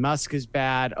 Elon Musk is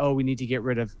bad. Oh, we need to get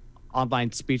rid of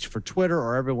online speech for Twitter,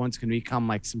 or everyone's going to become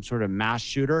like some sort of mass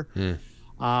shooter.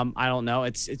 I don't know.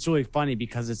 It's really funny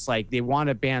because it's like they want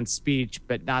to ban speech,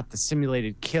 but not the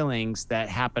simulated killings that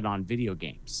happen on video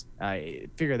games.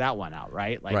 Figure that one out,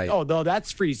 right? Like, oh, though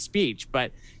that's free speech,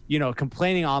 but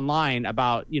complaining online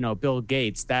about Bill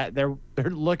Gates, that they're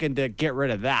looking to get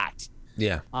rid of that.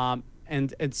 Yeah.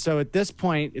 And so at this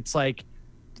point, it's like,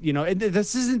 and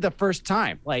this isn't the first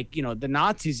time. Like, the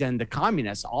Nazis and the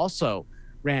communists also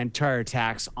ran terror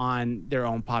attacks on their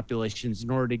own populations in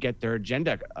order to get their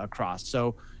agenda across.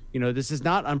 So, this is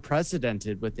not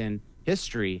unprecedented within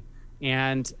history.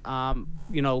 And,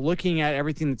 looking at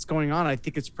everything that's going on, I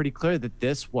think it's pretty clear that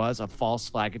this was a false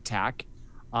flag attack,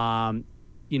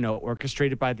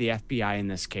 orchestrated by the FBI in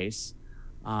this case,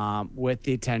 with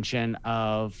the intention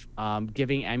of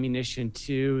giving ammunition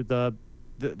to the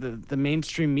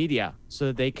mainstream media so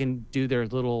that they can do their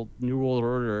little New World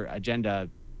Order agenda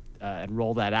and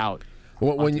roll that out.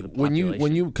 When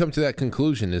you come to that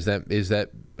conclusion, is that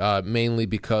mainly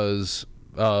because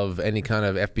of any kind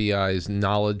of FBI's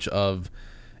knowledge of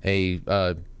a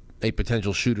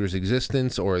potential shooter's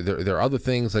existence, or there are other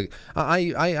things? Like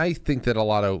I think that a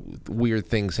lot of weird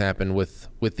things happen with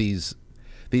these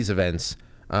events.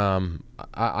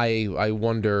 I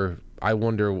wonder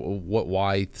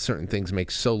why certain things make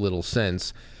so little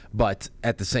sense, but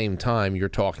at the same time, you're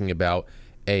talking about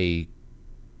an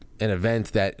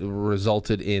event that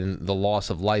resulted in the loss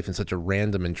of life in such a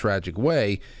random and tragic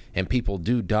way, and people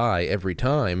do die every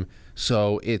time.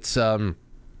 So it's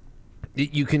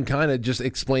you can kind of just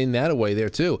explain that away there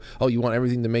too. Oh, you want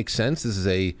everything to make sense? This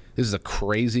is a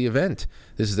crazy event.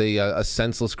 This is a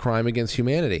senseless crime against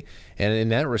humanity, and in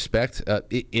that respect,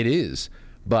 it is.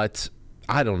 But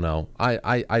I don't know.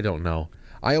 I don't know.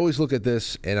 I always look at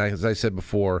this, and as I said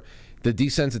before, the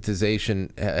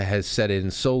desensitization has set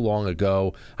in so long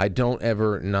ago. I don't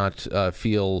ever not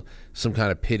feel some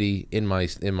kind of pity in my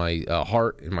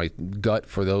heart, in my gut,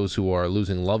 for those who are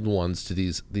losing loved ones to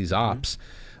these ops.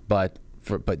 But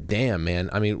damn, man,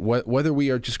 I mean, whether we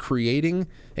are just creating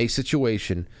a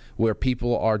situation where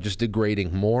people are just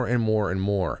degrading more and more and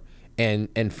more,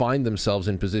 and find themselves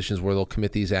in positions where they'll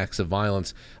commit these acts of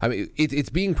violence. I mean, it's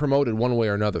being promoted one way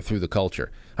or another through the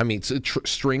culture. I mean,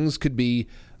 strings could be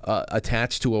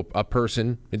attached to a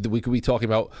person. We could be talking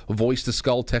about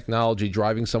voice-to-skull technology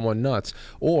driving someone nuts,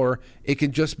 or it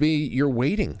can just be you're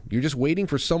just waiting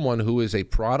for someone who is a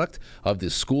product of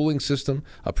this schooling system,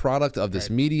 a product of this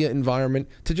media environment,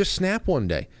 to just snap one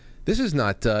day. This is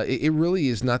not. It really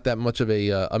is not that much of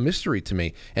a mystery to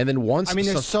me. And then once,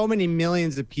 there's so many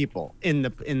millions of people in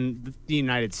the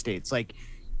United States. Like,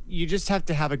 you just have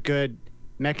to have a good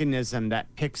mechanism that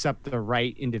picks up the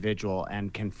right individual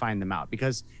and can find them out,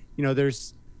 because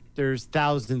there's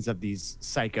thousands of these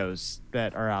psychos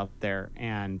that are out there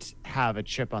and have a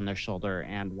chip on their shoulder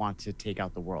and want to take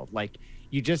out the world. Like,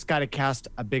 you just got to cast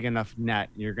a big enough net,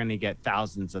 and you're going to get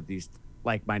thousands of these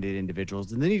like-minded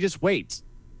individuals, and then you just wait.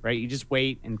 Right? You just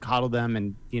wait and coddle them,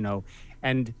 and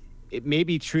and it may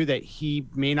be true that he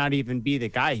may not even be the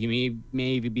guy. He may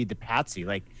even be the patsy.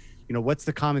 Like, what's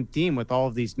the common theme with all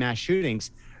of these mass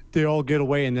shootings? They all get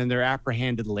away and then they're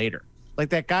apprehended later. Like,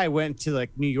 that guy went to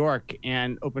like New York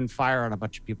and opened fire on a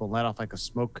bunch of people, let off like a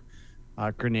smoke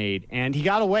grenade, and he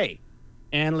got away,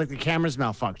 and like the cameras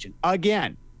malfunctioned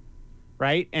again,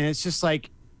 right? And it's just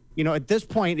like, at this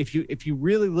point, if you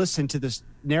really listen to this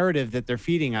narrative that they're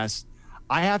feeding us,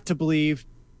 I have to believe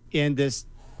in this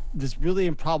really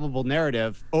improbable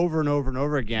narrative over and over and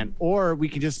over again, or we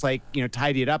can just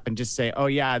tidy it up and just say, oh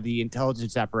yeah, the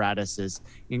intelligence apparatus is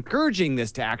encouraging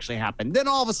this to actually happen. Then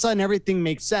all of a sudden everything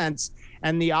makes sense,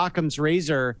 and the Occam's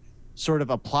razor sort of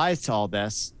applies to all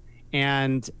this,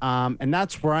 and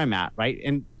that's where I'm at, right?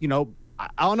 And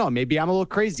I don't know, maybe I'm a little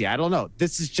crazy. I don't know.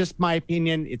 This is just my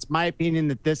opinion. It's my opinion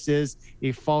that this is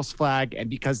a false flag, and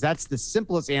because that's the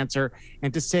simplest answer,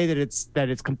 and to say that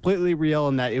it's completely real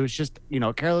and that it was just,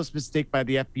 a careless mistake by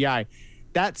the FBI,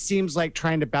 that seems like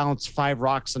trying to balance 5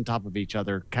 rocks on top of each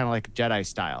other, kind of like Jedi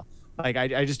style. Like,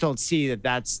 I just don't see that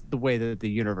that's the way that the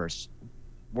universe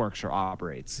works or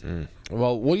operates.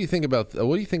 Well, what do you think about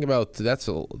that's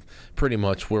pretty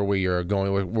much where we are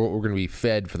going. We're going to be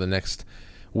fed for the next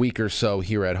week or so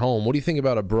here at home. What do you think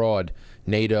about abroad?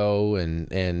 NATO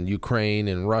and Ukraine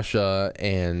and Russia,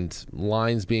 and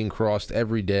lines being crossed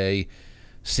every day.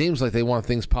 Seems like they want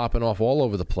things popping off all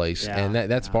over the place, and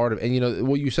that's part of. And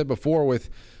what you said before with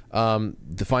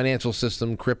the financial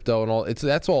system, crypto, and all.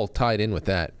 That's all tied in with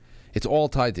that. It's all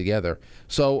tied together.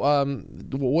 So,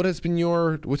 what's been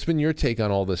your take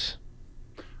on all this?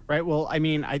 Right. Well, I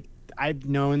mean, I've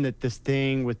known that this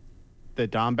thing with the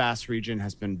Donbass region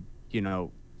has been,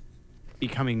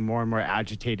 becoming more and more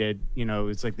agitated. You know,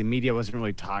 it's like the media wasn't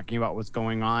really talking about what's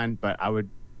going on, but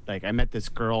I met this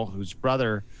girl whose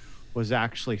brother was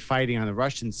actually fighting on the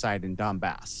Russian side in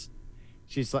Donbass.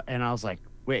 And I was like,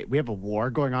 wait, we have a war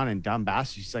going on in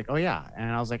Donbass? She's like, oh yeah.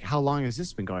 And I was like, how long has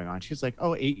this been going on? She's like,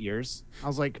 oh, 8 years. I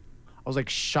was like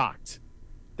shocked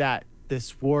that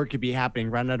this war could be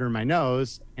happening right under my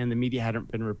nose and the media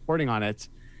hadn't been reporting on it.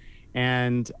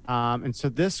 And so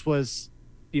this was,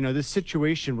 this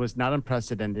situation was not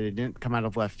unprecedented. It didn't come out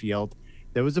of left field.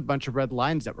 There was a bunch of red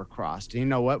lines that were crossed. And you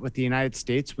know what? With the United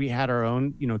States, we had our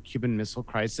own, Cuban Missile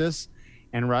Crisis,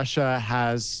 and Russia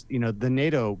has, the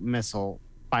NATO missile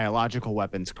biological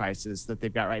weapons crisis that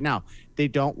they've got right now. They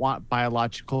don't want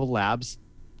biological labs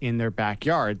in their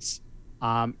backyards,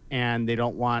 and they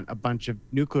don't want a bunch of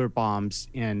nuclear bombs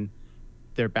in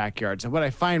their backyards. And what I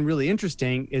find really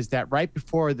interesting is that right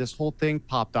before this whole thing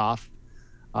popped off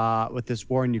with this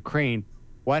war in Ukraine,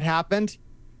 what happened?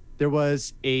 There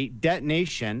was a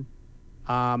detonation,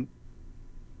 and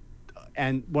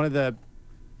one of the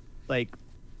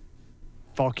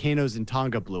volcanoes in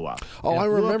Tonga blew up. Oh, I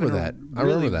remember that. I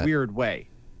remember that. Weird way.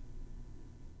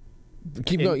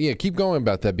 Keep going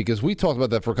about that, because we talked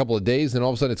about that for a couple of days, and all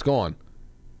of a sudden it's gone.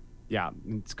 Yeah,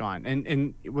 it's gone.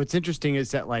 And what's interesting is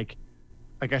that like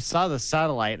I saw the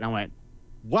satellite and I went,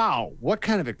 wow, what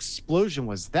kind of explosion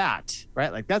was that?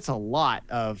 Right? Like that's a lot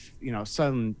of,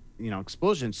 sudden,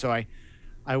 explosion. So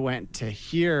I went to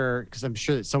hear, because I'm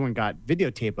sure that someone got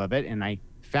videotape of it, and I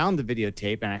found the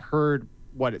videotape and I heard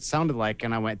what it sounded like,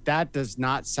 and I went, that does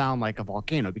not sound like a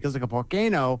volcano, because like a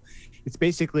volcano, it's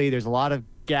basically there's a lot of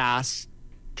gas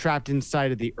trapped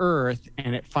inside of the earth,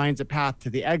 and it finds a path to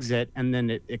the exit, and then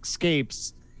it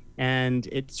escapes, and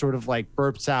it sort of like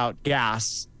burps out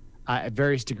gas at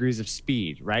various degrees of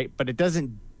speed, right? But it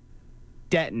doesn't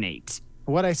detonate.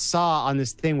 What I saw on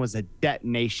this thing was a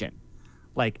detonation,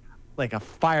 like a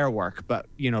firework, but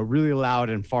really loud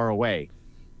and far away.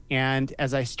 And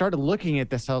as I started looking at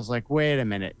this, I was like, wait a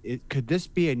minute, could this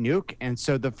be a nuke? And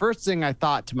so the first thing I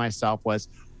thought to myself was,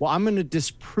 well, I'm going to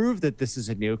disprove that this is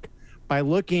a nuke by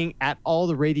looking at all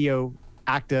the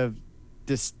radioactive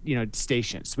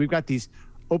stations. So we've got these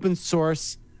open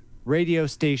source radio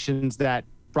stations that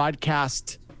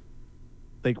broadcast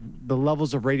like the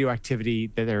levels of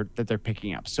radioactivity that they're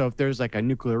picking up. So if there's like a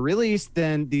nuclear release,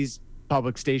 then these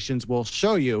public stations will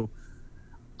show you.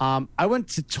 I went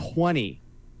to 20.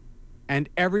 And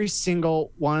every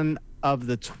single one of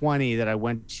the 20 that I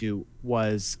went to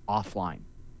was offline.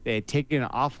 They had taken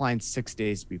it offline 6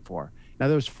 days before. Now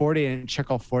there was 40. I didn't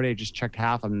check all 40. I just checked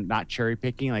half. I'm not cherry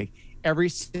picking. Like every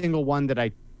single one that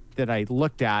I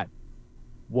looked at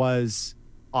was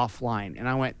offline. And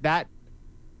I went, that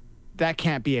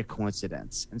can't be a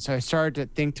coincidence. And so I started to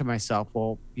think to myself,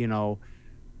 well,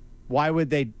 why would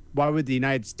the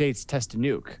United States test a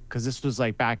nuke? Because this was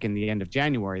like back in the end of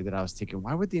January that I was thinking,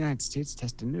 why would the United States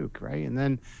test a nuke, right? And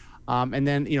then a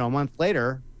month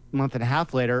and a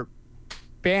half later,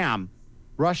 bam,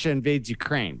 Russia invades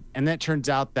Ukraine. And then it turns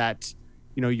out that,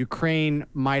 Ukraine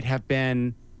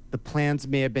the plans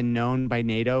may have been known by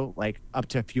NATO like up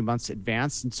to a few months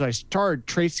advance. And so I started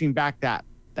tracing back that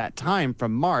time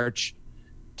from March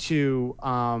to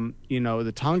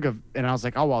the Tonga, and I was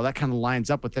like, oh well, that kind of lines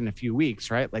up within a few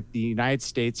weeks, right? Like the United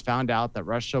States found out that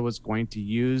Russia was going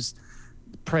to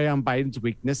prey on Biden's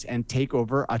weakness and take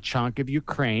over a chunk of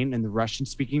Ukraine and the Russian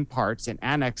speaking parts and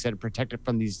annex it and protect it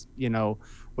from these,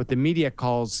 what the media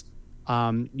calls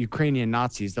Ukrainian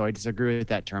Nazis, though I disagree with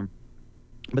that term.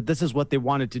 But this is what they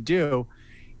wanted to do.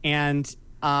 And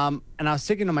I was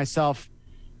thinking to myself,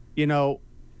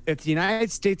 if the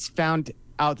United States found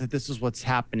out that this is what's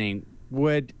happening,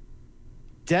 would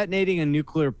detonating a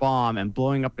nuclear bomb and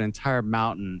blowing up an entire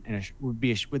mountain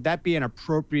would that be an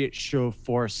appropriate show of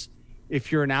force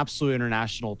if you're an absolute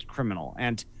international criminal?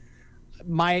 And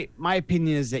my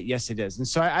opinion is that yes, it is. And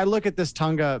so I look at this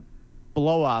Tonga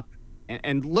blow up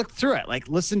and look through it, like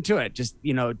listen to it. Just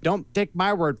don't take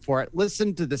my word for it.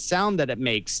 Listen to the sound that it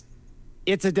makes.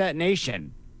 It's a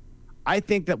detonation. I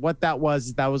think that what that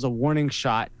was a warning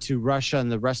shot to Russia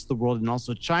and the rest of the world, and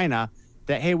also China,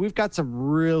 that, hey, we've got some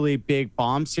really big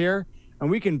bombs here and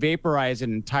we can vaporize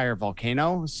an entire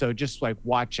volcano. So just like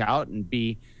watch out and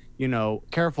be,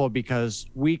 careful, because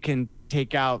we can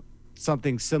take out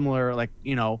something similar like,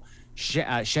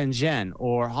 Shenzhen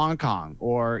or Hong Kong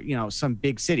or, some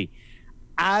big city,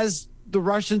 as the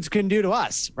Russians can do to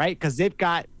us, right? Because they've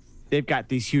got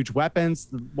these huge weapons.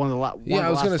 I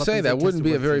was going to say that wouldn't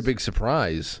be a very big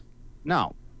surprise.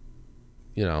 No.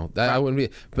 You know, that I wouldn't be,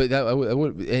 but that I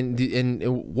would. And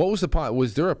what was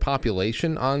was there a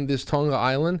population on this Tonga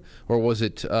Island, or was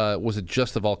it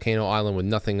just a volcano island with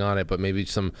nothing on it, but maybe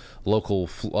some local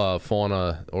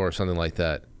fauna or something like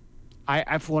that?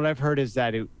 What I've heard is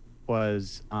that it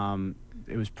was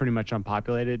pretty much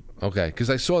unpopulated. Okay, because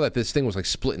I saw that this thing was like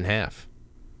split in half.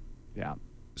 Yeah.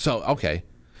 So okay,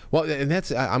 well, and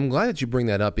I'm glad that you bring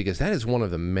that up, because that is one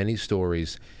of the many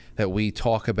stories that we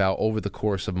talk about over the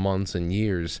course of months and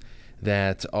years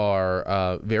that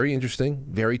are very interesting,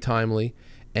 very timely,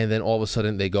 and then all of a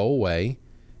sudden they go away,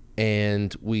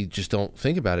 and we just don't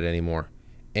think about it anymore.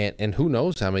 And who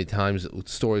knows how many times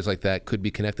stories like that could be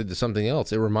connected to something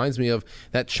else. It reminds me of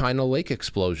that China Lake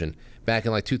explosion back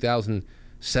in like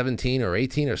 2017 or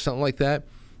 18 or something like that.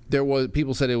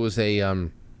 People said it was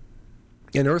an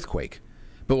earthquake.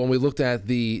 But when we looked at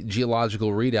the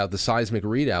geological readout, the seismic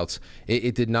readouts,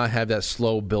 it did not have that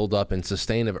slow build-up and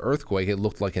sustain of earthquake. It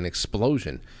looked like an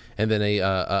explosion and then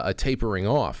a tapering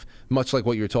off, much like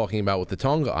what you're talking about with the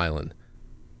Tonga Island.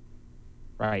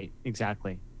 Right,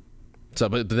 exactly. So,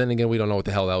 but then again, we don't know what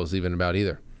the hell that was even about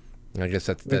either. I guess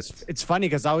that's it's funny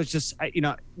because I was just,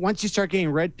 once you start getting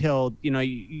red pilled,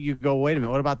 you go, wait a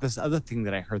minute, what about this other thing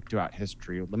that I heard throughout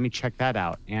history? Let me check that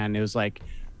out. And it was like,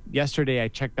 yesterday I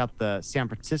checked out the San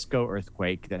Francisco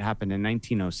earthquake that happened in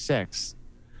 1906.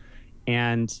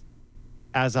 And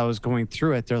as I was going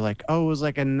through it, they're like, oh, it was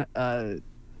like a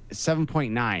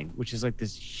 7.9, which is like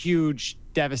this huge,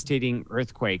 devastating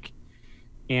earthquake.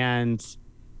 And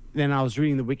then I was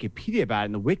reading the Wikipedia about it,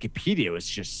 and the Wikipedia was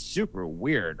just super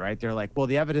weird, right? They're like, well,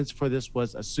 the evidence for this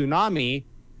was a tsunami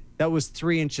that was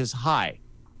 3 inches high,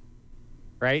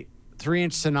 right?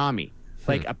 3-inch tsunami.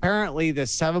 Like, apparently the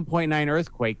 7.9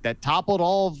 earthquake that toppled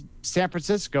all of San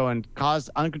Francisco and caused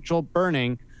uncontrolled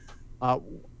burning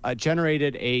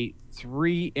generated a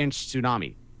 3-inch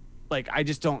tsunami. Like, I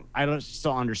just don't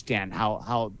understand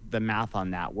how the math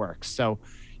on that works. So,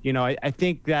 I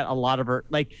think that a lot of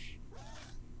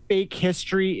fake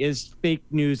history is fake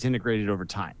news integrated over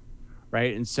time,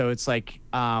 right? And so it's like,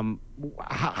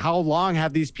 how long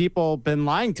have these people been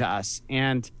lying to us?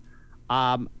 And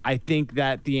I think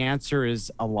that the answer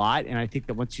is a lot. And I think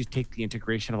that once you take the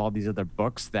integration of all these other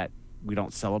books that we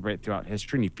don't celebrate throughout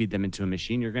history and you feed them into a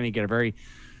machine, you're going to get a very,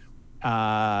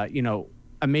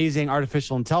 amazing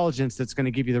artificial intelligence that's going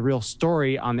to give you the real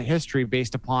story on the history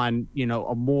based upon,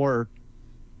 a more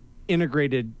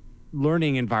integrated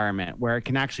learning environment where it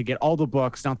can actually get all the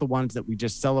books, not the ones that we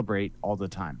just celebrate all the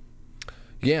time.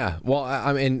 Yeah. Well,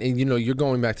 I mean, and you're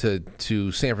going back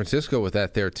to San Francisco with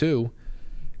that there too.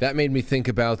 That made me think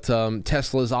about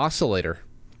Tesla's oscillator.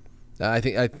 I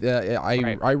think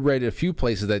I read a few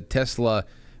places that Tesla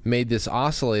made this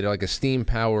oscillator, like a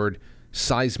steam-powered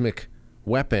seismic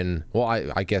weapon. Well,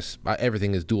 I guess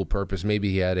everything is dual purpose.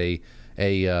 Maybe he had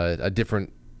a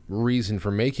different reason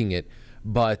for making it,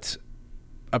 but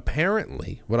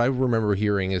apparently, what I remember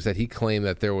hearing is that he claimed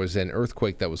that there was an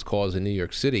earthquake that was caused in New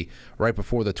York City right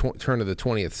before the turn of the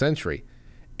 20th century,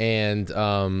 and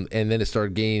then it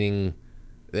started gaining.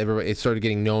 It started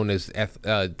getting known as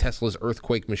Tesla's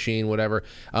earthquake machine, whatever.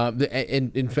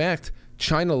 And in fact,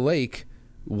 China Lake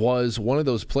was one of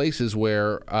those places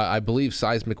where I believe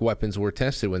seismic weapons were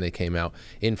tested when they came out.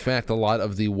 In fact, a lot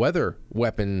of the weather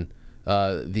weapon,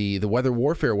 the weather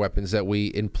warfare weapons that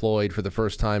we employed for the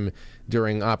first time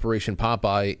during Operation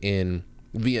Popeye in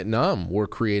Vietnam were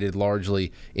created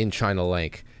largely in China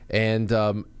Lake. And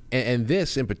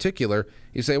this in particular,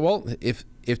 you say, well, if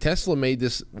Tesla made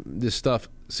this stuff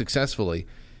successfully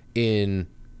in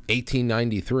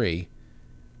 1893,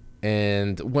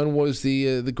 and when was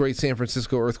the Great San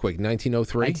Francisco earthquake?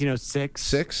 1903? 1906.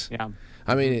 Six? Yeah.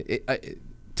 I mean,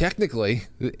 technically,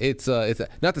 it's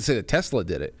not to say that Tesla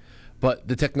did it, but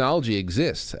the technology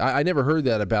exists. I never heard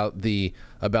that about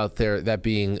that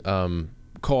being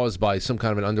caused by some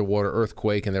kind of an underwater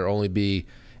earthquake, and there only be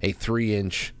a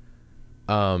 3-inch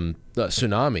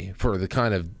tsunami for the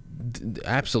kind of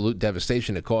absolute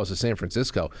devastation it caused to San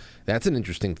Francisco. That's an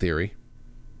interesting theory.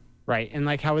 Right. And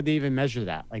like, how would they even measure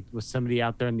that? Like, was somebody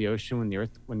out there in the ocean when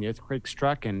the earthquake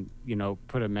struck and,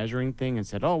 put a measuring thing and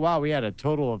said, oh, wow, we had a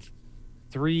total of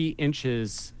 3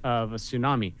 inches of a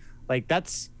tsunami. Like,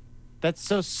 that's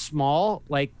so small.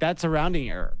 Like, that's a rounding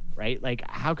error, right? Like,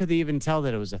 how could they even tell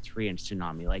that it was a 3-inch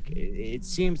tsunami? Like, it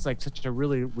seems like such a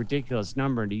really ridiculous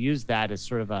number. And to use that as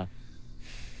sort of a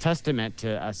testament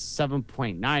to a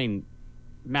 7.9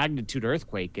 magnitude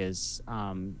earthquake is,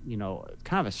 kind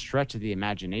of a stretch of the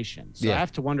imagination. So yeah. I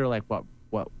have to wonder, like,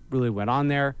 what really went on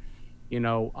there.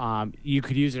 You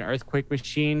could use an earthquake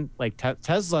machine. Like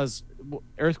Tesla's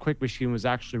earthquake machine was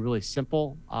actually a really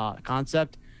simple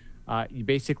concept. You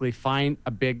basically find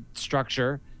a big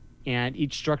structure, and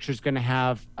each structure is going to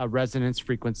have a resonance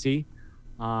frequency.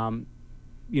 They'll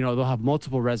have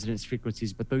multiple resonance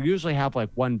frequencies, but they'll usually have like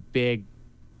one big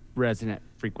resonant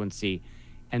frequency.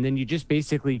 And then you just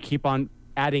basically keep on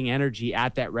adding energy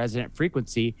at that resonant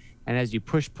frequency. And as you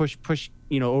push,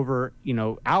 over,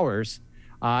 hours,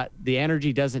 the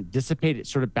energy doesn't dissipate. It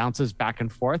sort of bounces back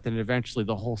and forth, and eventually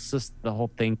the whole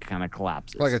thing kind of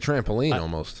collapses. Like a trampoline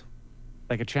almost.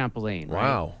 Like a trampoline.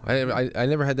 Wow. Right? I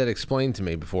never had that explained to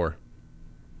me before.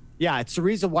 Yeah, it's the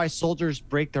reason why soldiers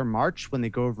break their march when they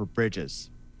go over bridges.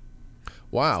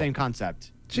 Wow. Same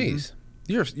concept. Jeez.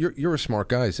 You're a smart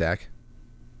guy, Zach.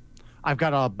 I've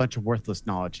got a bunch of worthless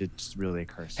knowledge. It's really a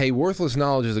curse. Hey, worthless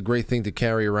knowledge is a great thing to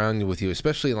carry around with you,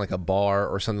 especially in like a bar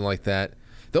or something like that.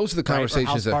 Those are the conversations.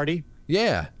 Right, or house party?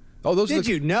 Yeah. Oh, those. Did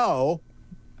you know?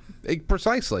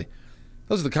 Precisely.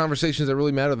 Those are the conversations that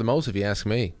really matter the most, if you ask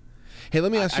me. Hey,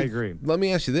 let me ask you. I agree. Let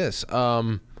me ask you this.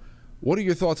 What are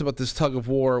your thoughts about this tug of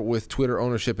war with Twitter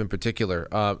ownership in particular?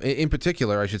 In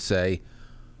particular, I should say,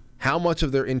 how much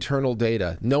of their internal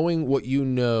data, knowing what you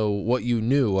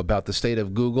knew about the state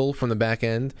of Google from the back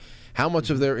end, how much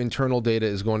of their internal data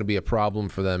is going to be a problem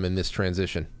for them in this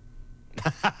transition?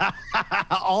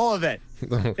 All of it.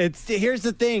 Here's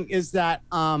the thing: is that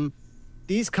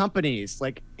these companies,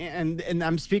 and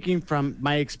I'm speaking from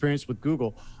my experience with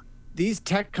Google, these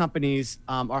tech companies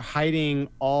are hiding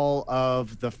all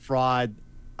of the fraud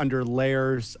under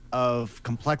layers of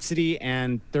complexity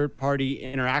and third-party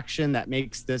interaction that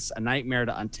makes this a nightmare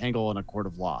to untangle in a court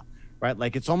of law, right?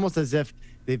 Like, it's almost as if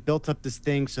they've built up this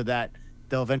thing so that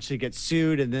they'll eventually get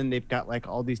sued, and then they've got like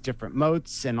all these different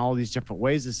moats and all these different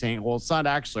ways of saying, well, it's not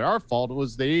actually our fault, it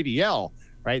was the ADL,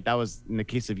 right? That was in the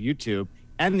case of YouTube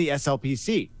and the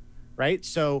SLPC, right?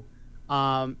 So,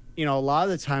 a lot of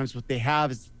the times what they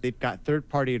have is they've got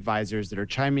third-party advisors that are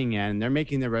chiming in, they're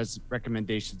making their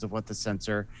recommendations of what to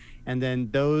censor, and then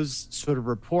those sort of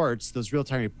reports, those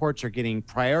real-time reports, are getting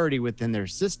priority within their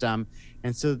system,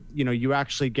 and so you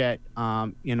actually get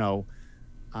banned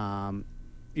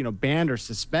or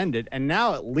suspended, and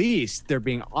now at least they're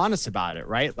being honest about it,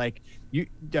 right? Like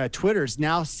Twitter's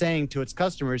now saying to its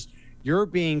customers, you're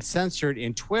being censored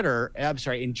in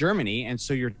in Germany, and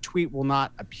so your tweet will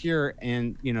not appear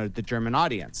in, the German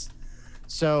audience.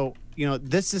 So,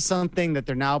 this is something that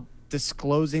they're now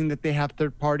disclosing, that they have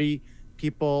third-party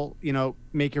people,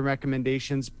 making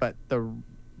recommendations, but the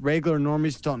regular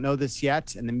normies don't know this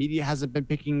yet, and the media hasn't been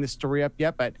picking this story up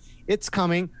yet, but it's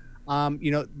coming.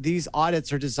 These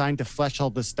audits are designed to flesh all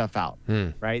this stuff out,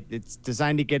 right? It's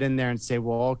designed to get in there and say,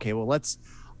 well, okay, well, let's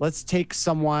take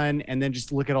someone and then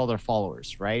just look at all their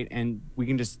followers, right? And we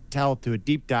can just tell through a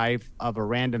deep dive of a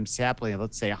random sampling,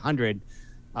 let's say 100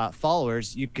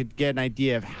 followers, you could get an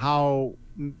idea of how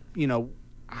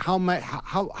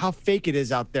fake it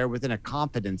is out there within a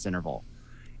confidence interval.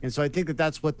 And so I think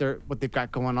that's what they've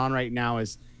got going on right now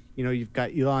is, you've got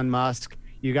Elon Musk,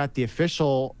 you got the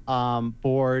official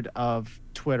board of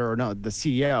Twitter, the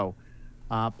CEO,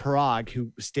 Parag,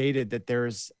 who stated that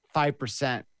there's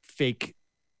 5% fake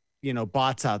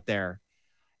bots out there.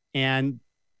 And,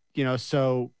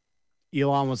 so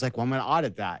Elon was like, well, I'm going to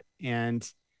audit that. And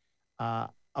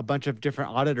a bunch of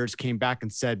different auditors came back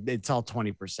and said it's all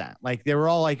 20%. Like, they were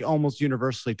all like almost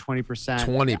universally 20%.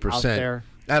 20% out there.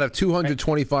 Out of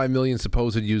 225 million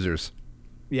supposed users.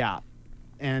 Yeah.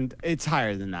 And it's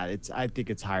higher than that. I think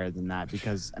it's higher than that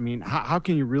because, how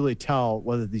can you really tell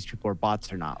whether these people are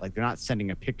bots or not? Like, they're not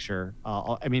sending a picture.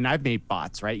 I've made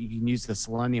bots, right? You can use the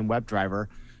Selenium WebDriver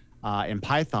in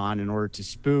Python in order to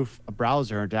spoof a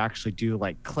browser and to actually do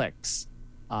like clicks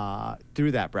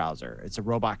through that browser. It's a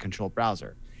robot controlled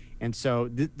browser. And so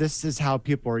this is how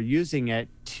people are using it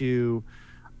to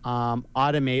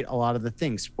automate a lot of the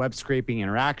things, web scraping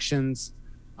interactions,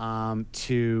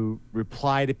 to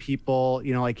reply to people.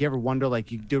 Like, you ever wonder,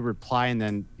 like, you do a reply and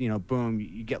then, boom,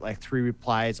 you get like 3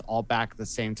 replies all back at the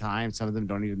same time. Some of them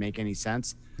don't even make any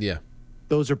sense. Yeah.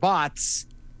 Those are bots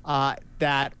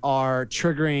that are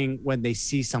triggering when they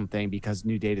see something because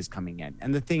new data is coming in.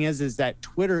 And the thing is that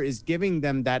Twitter is giving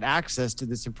them that access to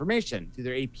this information through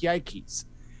their API keys.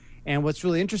 And what's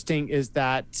really interesting is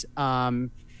that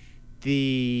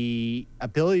the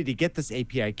ability to get this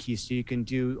API key so you can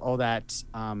do all that,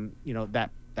 that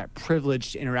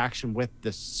privileged interaction with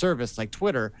the service like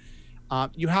Twitter,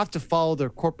 you have to follow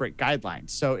their corporate guidelines.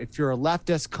 So if you're a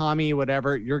leftist, commie,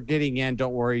 whatever, you're getting in,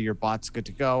 don't worry, your bot's good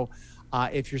to go.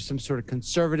 If you're some sort of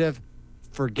conservative,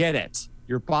 forget it.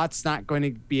 Your bot's not going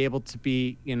to be able to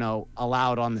be,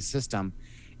 allowed on the system.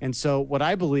 And so what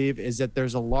I believe is that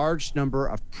there's a large number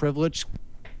of privileged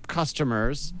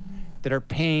customers that are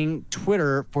paying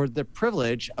Twitter for the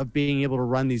privilege of being able to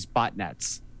run these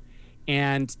botnets.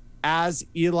 And as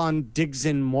Elon digs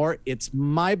in more, it's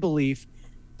my belief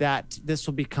that this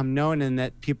will become known and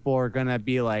that people are going to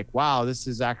be like, wow, this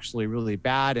is actually really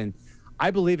bad. And I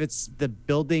believe it's the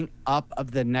building up of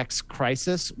the next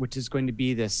crisis, which is going to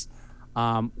be this,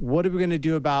 what are we going to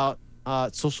do about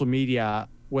social media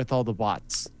with all the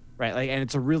bots, right? Like, and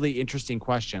it's a really interesting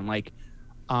question. Like,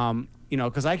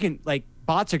 because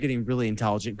bots are getting really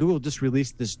intelligent. Google just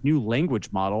released this new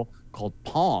language model called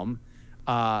Palm,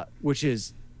 which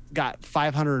is got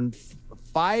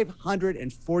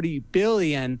 540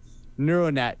 billion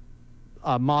neural net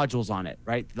modules on it,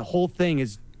 right? The whole thing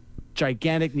is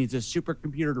gigantic, needs a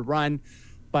supercomputer to run,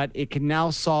 but it can now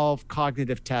solve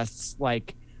cognitive tests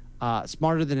like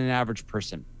smarter than an average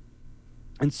person.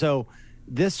 And so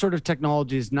this sort of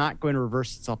technology is not going to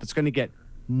reverse itself. It's going to get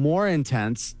more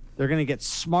intense. They're going to get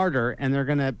smarter, and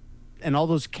and all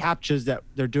those captchas that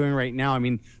they're doing right now, I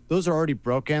mean, those are already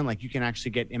broken. Like, you can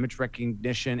actually get image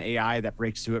recognition AI that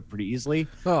breaks through it pretty easily.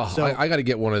 Oh, so, I got to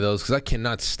get one of those because I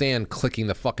cannot stand clicking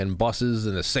the fucking buses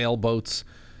and the sailboats.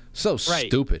 So right.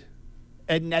 Stupid.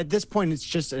 And at this point, it's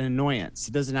just an annoyance.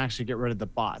 It doesn't actually get rid of the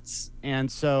bots.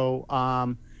 And so,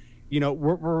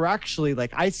 we're actually,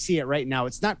 like, I see it right now.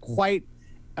 It's not quite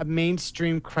a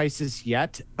mainstream crisis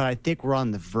yet, but I think we're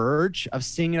on the verge of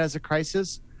seeing it as a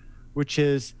crisis, which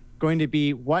is going to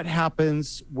be what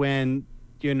happens when,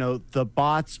 the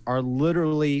bots are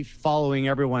literally following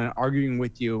everyone and arguing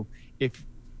with you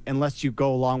unless you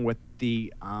go along with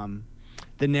the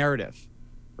narrative,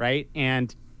 right?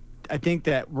 And I think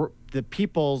that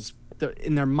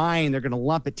in their mind, they're going to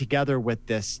lump it together with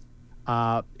this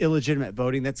illegitimate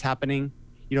voting that's happening,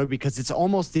 because it's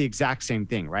almost the exact same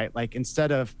thing, right? Like,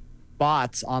 instead of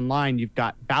bots online, you've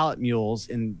got ballot mules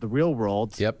in the real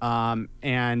world. Yep.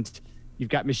 And you've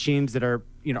got machines that are,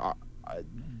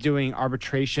 doing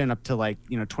arbitration up to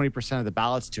 20% of the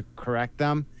ballots to correct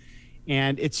them.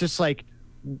 And it's just like,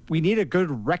 we need a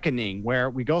good reckoning where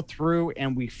we go through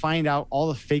and we find out all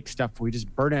the fake stuff. We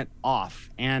just burn it off.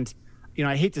 And,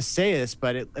 I hate to say this,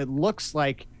 but it looks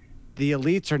like the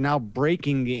elites are now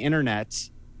breaking the internet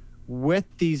with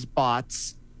these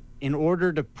bots in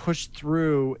order to push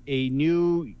through a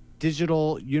new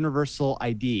digital universal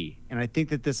ID. And I think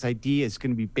that this ID is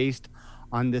going to be based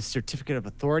on this certificate of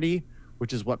authority,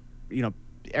 which is what,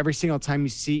 every single time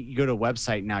you go to a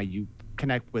website now, you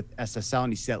connect with SSL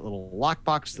and you see that little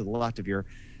lockbox to the left of your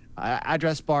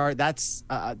address bar. That's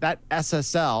that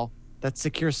SSL, that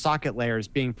secure socket layer, is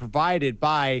being provided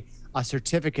by a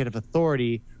certificate of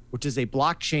authority, which is a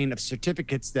blockchain of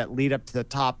certificates that lead up to the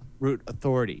top root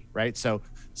authority, right? So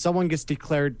someone gets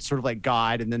declared sort of like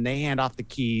God, and then they hand off the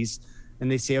keys and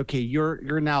they say, okay,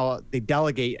 you're now, they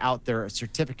delegate out their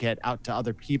certificate out to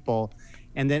other people.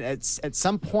 And then at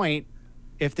some point,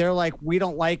 if they're like, we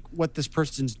don't like what this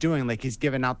person's doing, like he's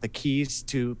giving out the keys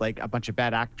to like a bunch of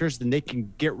bad actors, then they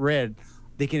can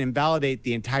they can invalidate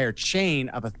the entire chain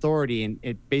of authority, and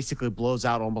it basically blows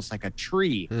out almost like a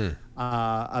tree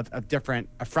of different,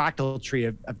 a fractal tree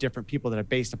of different people that are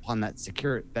based upon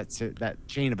that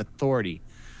chain of authority.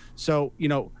 So,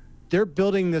 they're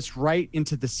building this right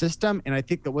into the system. And I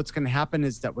think that what's going to happen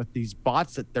is that with these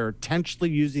bots, that they're intentionally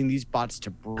using these bots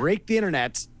to break the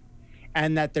internet,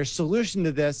 and that their solution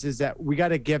to this is that we got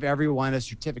to give everyone a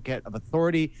certificate of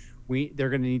authority. They're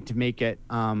going to need to make it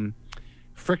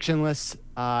frictionless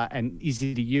and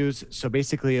easy to use. So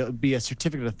basically it'll be a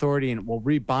certificate of authority, and it will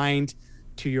rebind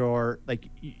to your, like,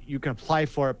 you can apply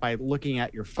for it by looking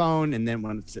at your phone. And then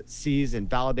when it sees and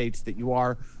validates that you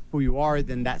are who you are,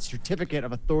 then that certificate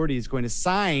of authority is going to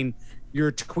sign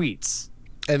your tweets.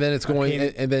 And then it's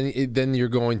going, then you're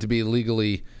going to be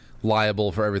legally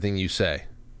liable for everything you say.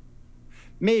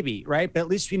 Maybe, right? But at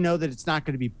least we know that it's not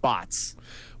going to be bots.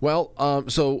 Well, I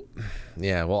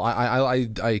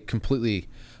completely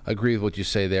agree with what you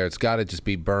say there. It's got to just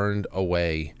be burned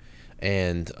away.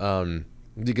 And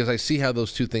because I see how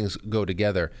those two things go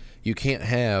together. You can't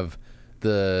have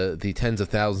the tens of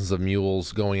thousands of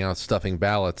mules going out stuffing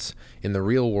ballots in the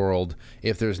real world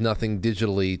if there's nothing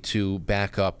digitally to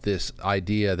back up this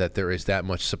idea that there is that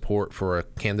much support for a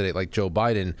candidate like Joe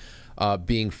Biden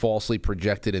being falsely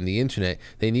projected in the internet.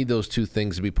 They need those two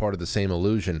things to be part of the same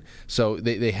illusion. So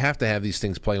they have to have these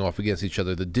things playing off against each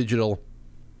other, the digital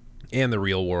and the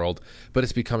real world. But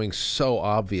it's becoming so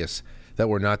obvious that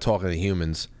we're not talking to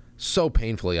humans, so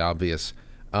painfully obvious,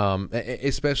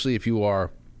 especially if you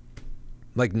are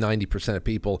like 90% of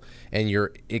people and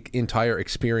your entire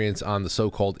experience on the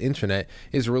so-called internet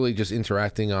is really just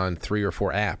interacting on 3 or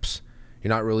 4 apps. You're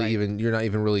not really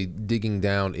even really digging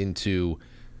down into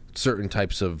certain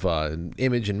types of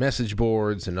image and message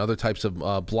boards and other types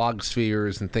of blog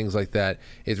spheres and things like that.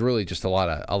 It's really just a lot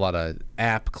of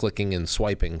app clicking and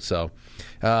swiping. So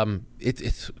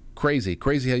it's crazy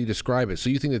how you describe it. So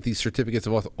you think that these certificates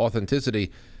of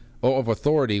authenticity or of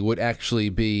authority would actually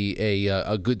be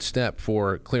a good step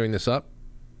for clearing this up?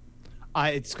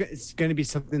 It's going to be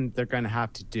something they're going to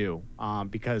have to do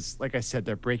because, like I said,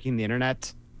 they're breaking the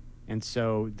internet. And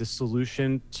so the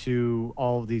solution to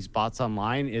all of these bots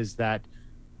online is that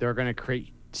they're going to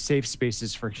create safe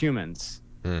spaces for humans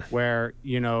where,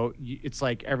 it's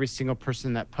like every single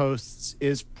person that posts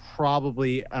is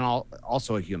probably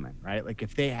also a human, right? Like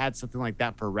if they had something like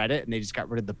that for Reddit and they just got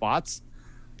rid of the bots,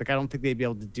 like I don't think they'd be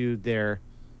able to do their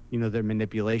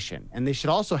manipulation. And they should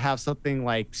also have something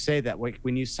like say that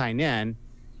when you sign in,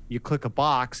 you click a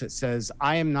box that says,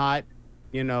 I am not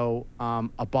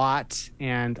a bot,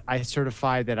 and I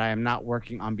certify that I am not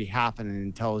working on behalf of an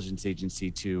intelligence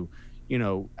agency to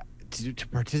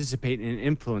participate in an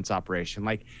influence operation.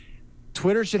 Like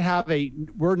Twitter should have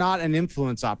we're not an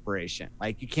influence operation.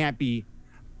 Like you can't be,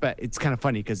 but it's kind of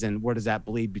funny because then where does that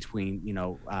bleed between,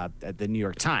 the New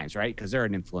York Times, right? Because they're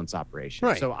an influence operation.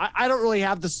 Right. So I don't really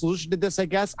have the solution to this, I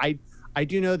guess. I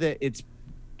do know that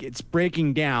it's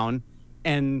breaking down,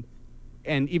 and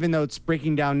even though it's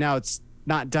breaking down now, it's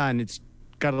not done. It's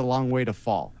got a long way to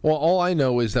fall. Well, all I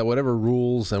know is that whatever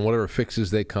rules and whatever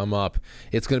fixes they come up,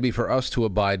 it's going to be for us to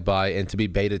abide by and to be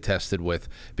beta tested with,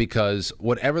 because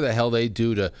whatever the hell they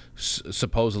do to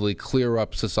supposedly clear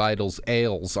up societal's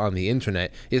ails on the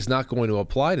internet is not going to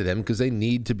apply to them, because they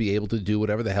need to be able to do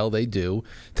whatever the hell they do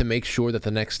to make sure that the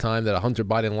next time that a Hunter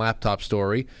Biden laptop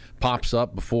story pops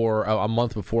up before a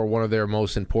month before one of their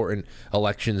most important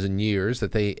elections in years,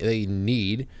 that they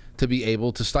need to be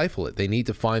able to stifle it. They need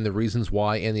to find the reasons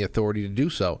why and the authority to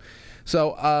do so.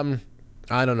 So,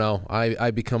 I don't know. I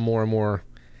become more and more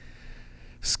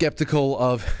skeptical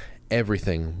of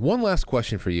everything. One last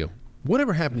question for you.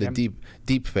 Whatever happened to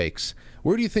deep fakes?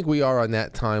 Where do you think we are on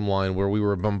that timeline where we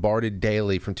were bombarded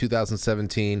daily from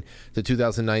 2017 to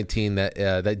 2019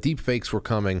 that deep fakes were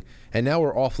coming, and now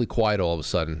we're awfully quiet all of a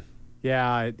sudden?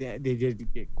 Yeah, they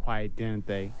did get quiet, didn't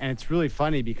they? And it's really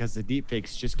funny because the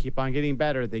deepfakes just keep on getting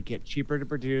better. They get cheaper to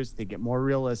produce. They get more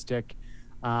realistic.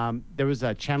 There was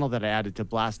a channel that I added to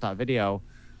Blast.video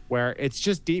where it's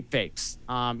just deepfakes,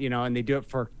 and they do it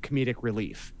for comedic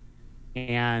relief.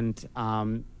 And,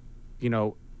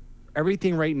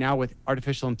 everything right now with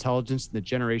artificial intelligence and the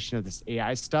generation of this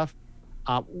AI stuff,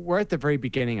 we're at the very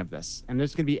beginning of this, and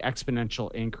there's going to be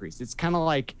exponential increase. It's kind of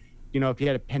like, if you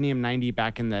had a Pentium 90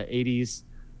 back in the 80s,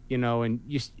 and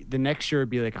the next year would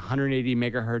be like 180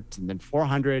 megahertz and then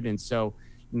 400. And so,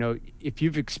 if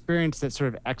you've experienced that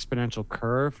sort of exponential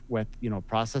curve with,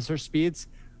 processor speeds,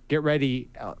 get ready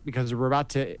because we're about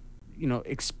to,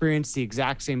 experience the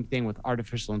exact same thing with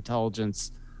artificial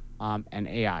intelligence and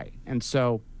AI. And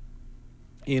so,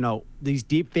 these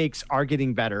deep fakes are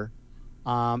getting better.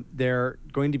 They're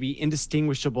going to be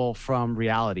indistinguishable from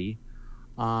reality.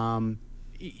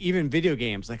 Even video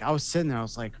games, like I was sitting there, I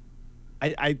was like,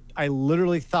 I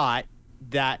literally thought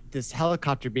that this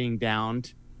helicopter being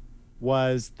downed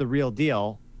was the real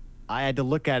deal. I had to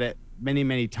look at it many,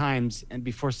 many times, and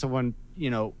before someone,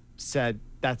 said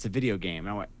that's a video game,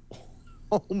 and I went,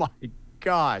 oh my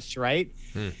gosh, right?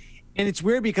 And it's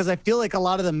weird because I feel like a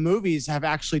lot of the movies have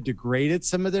actually degraded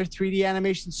some of their 3D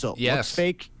animation, so it looks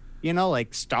fake.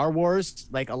 Like Star Wars,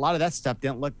 like a lot of that stuff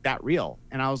didn't look that real,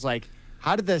 and I was like,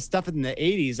 how did the stuff in the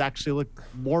 80s actually look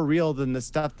more real than the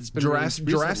stuff that's been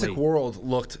Jurassic World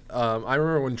looked... I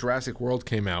remember when Jurassic World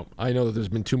came out. I know that there's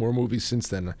been 2 more movies since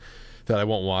then that I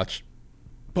won't watch.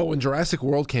 But when Jurassic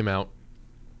World came out,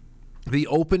 the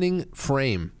opening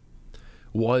frame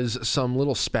was some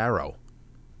little sparrow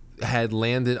had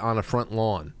landed on a front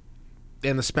lawn.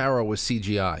 And the sparrow was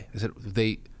CGI. I said,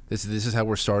 this is how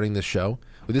we're starting this show?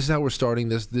 This is how we're starting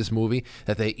this movie,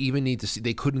 that they even need to see.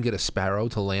 They couldn't get a sparrow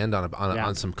to land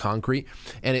on some concrete,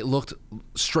 and it looked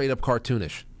straight up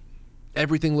cartoonish.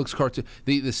 Everything looks cartoon.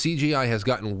 The CGI has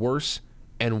gotten worse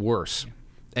and worse,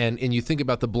 and you think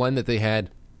about the blend that they had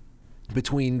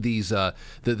between these the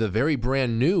very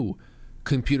brand new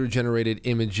computer generated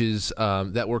images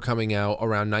that were coming out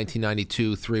around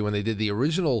 1992-3 when they did the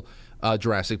original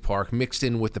Jurassic Park, mixed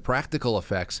in with the practical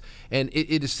effects, and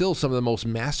it is still some of the most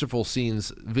masterful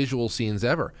visual scenes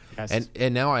ever. Yes.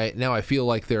 And now I feel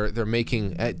like they're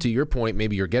making, to your point,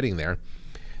 maybe you're getting there,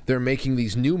 they're making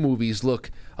these new movies look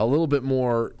a little bit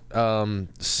more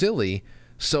silly,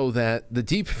 so that the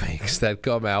deep fakes that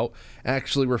come out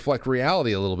actually reflect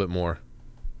reality a little bit more.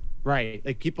 Right.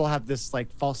 Like people have this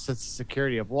like false sense of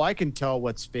security of, well, I can tell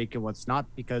what's fake and what's not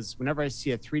because whenever I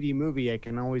see a 3D movie, I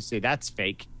can always say that's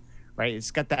fake. Right.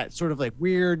 It's got that sort of like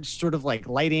weird sort of like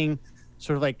lighting,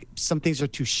 sort of like some things are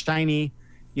too shiny,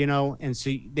 and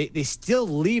so they still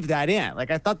leave that in.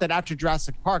 Like I thought that after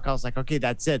Jurassic Park, I was like, okay,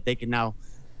 that's it. They can now,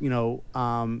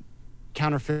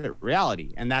 counterfeit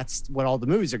reality. And that's what all the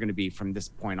movies are going to be from this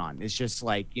point on. It's just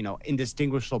like,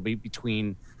 indistinguishable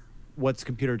between what's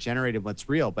computer generated, what's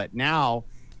real. But now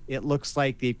it looks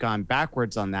like they've gone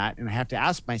backwards on that. And I have to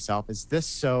ask myself, is this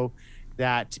so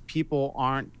that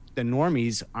the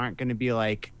normies aren't going to be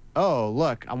like, oh,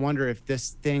 look, I wonder if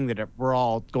this thing that we're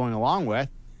all going along with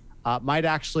might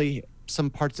actually, some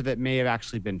parts of it may have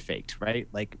actually been faked, right?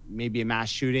 Like maybe a mass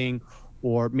shooting,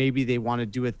 or maybe they want to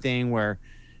do a thing where,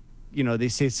 they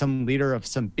say some leader of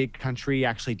some big country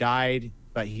actually died,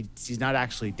 but he's not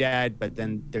actually dead. But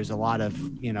then there's a lot of,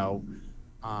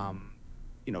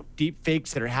 deep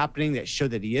fakes that are happening that show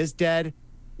that he is dead,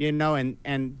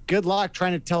 and good luck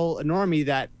trying to tell a normie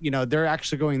that, they're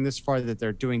actually going this far, that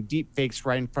they're doing deep fakes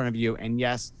right in front of you. And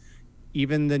yes,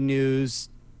 even the news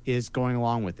is going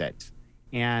along with it.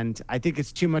 And I think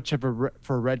it's too much of a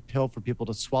red pill for people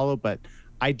to swallow. But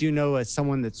I do know, as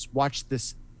someone that's watched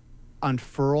this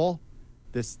unfurl,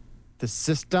 the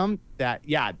system, that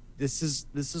this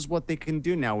is what they can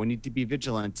do now. We need to be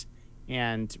vigilant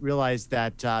and realize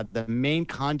that the main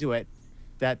conduit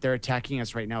that they're attacking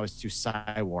us right now is through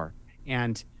War.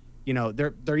 And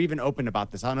they're even open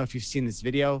about this. I don't know if you've seen this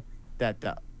video that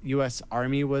the U.S.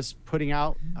 Army was putting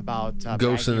out about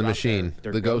Ghost in the Machine.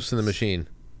 Their the Ghost in the Machine.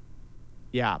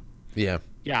 Yeah. Yeah.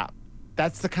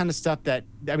 That's the kind of stuff that,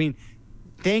 I mean,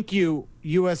 thank you,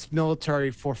 U.S. military,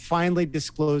 for finally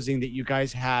disclosing that you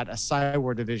guys had a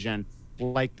cyber division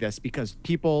like this, because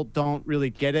people don't really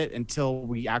get it until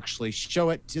we actually show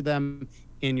it to them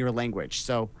in your language.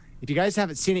 So if you guys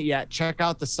haven't seen it yet, check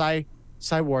out the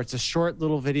War. It's a short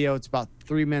little video. It's about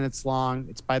 3 minutes long.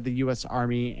 It's by the U.S.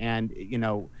 Army, and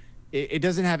it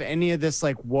doesn't have any of this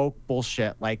like woke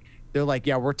bullshit. Like they're like,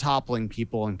 yeah, we're toppling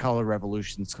people in color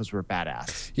revolutions because we're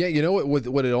badass. Yeah, you know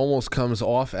what it almost comes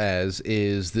off as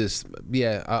is this,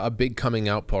 a big coming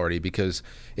out party, because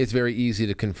it's very easy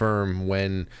to confirm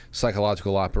when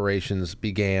psychological operations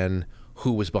began,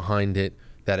 who was behind it,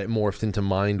 that it morphed into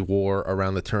mind war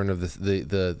around the turn of the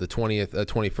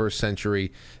 21st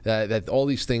century, that all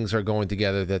these things are going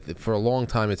together, that for a long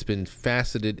time it's been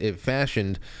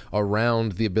fashioned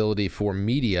around the ability for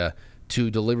media to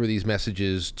deliver these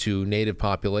messages to native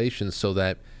populations so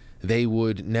that they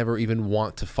would never even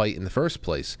want to fight in the first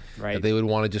place. Right. That they would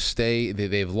want to just stay.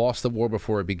 They've lost the war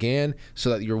before it began, so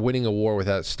that you're winning a war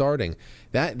without starting.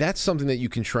 That's something that you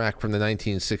can track from the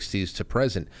 1960s to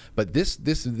present. But this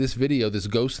video, this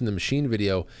Ghost in the Machine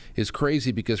video, is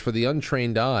crazy, because for the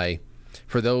untrained eye,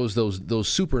 for those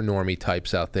super normie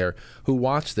types out there who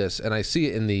watch this, and I see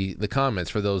it in the comments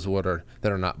for those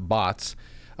that are not bots,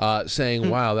 saying,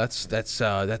 "Wow, that's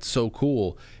so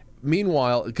cool."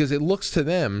 Meanwhile, because it looks to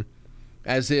them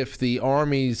as if the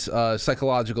Army's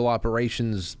psychological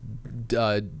operations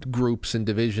groups and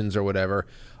divisions or whatever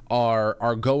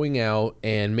are going out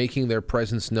and making their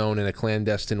presence known in a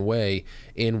clandestine way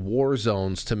in war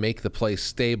zones to make the place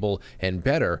stable and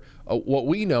better. What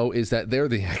we know is that they're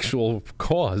the actual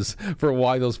cause for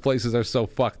why those places are so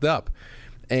fucked up,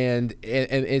 and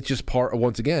it's just part,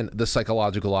 once again, the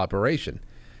psychological operation.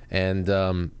 And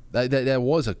that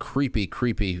was a creepy.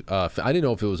 I didn't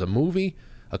know if it was a movie,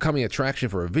 a coming attraction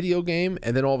for a video game,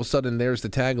 and then all of a sudden there's the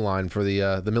tagline for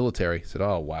the military. I said,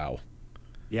 "Oh wow."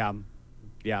 Yeah.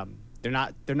 They're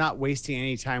not wasting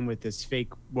any time with this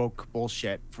fake woke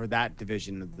bullshit for that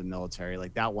division of the military.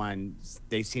 Like that one,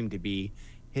 they seem to be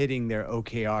hitting their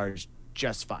OKRs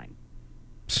just fine.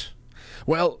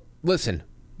 Well, listen,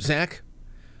 Zach.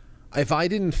 If I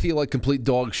didn't feel like complete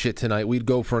dog shit tonight, we'd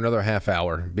go for another half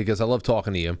hour, because I love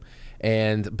talking to you.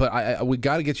 But we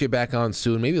got to get you back on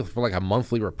soon, maybe for like a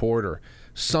monthly report or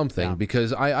something,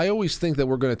 because I always think that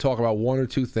we're going to talk about one or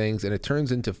two things, and it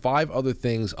turns into 5 other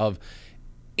things of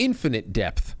infinite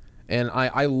depth. And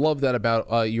I love that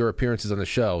about your appearances on the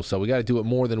show. So we got to do it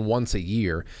more than once a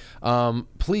year.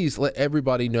 Please let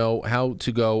everybody know how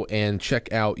to go and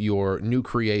check out your new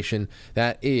creation.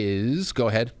 That is, go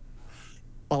ahead.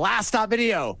 Blast Stop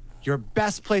Video, your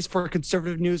best place for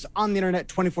conservative news on the internet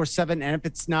 24/7. And if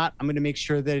it's not, I'm going to make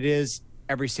sure that it is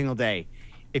every single day.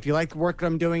 If you like the work that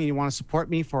I'm doing and you want to support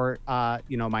me for my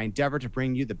endeavor to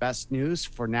bring you the best news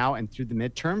for now and through the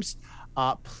midterms,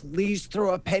 please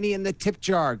throw a penny in the tip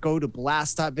jar. Go to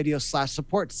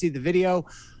blast.video/support to see the video.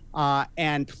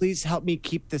 And please help me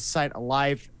keep this site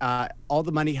alive. All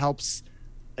the money helps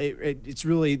it's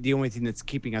really the only thing that's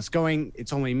keeping us going.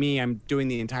 It's only me. I'm doing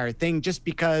the entire thing just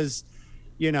because,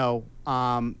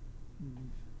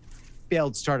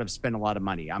 failed startups spend a lot of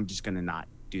money. I'm just going to not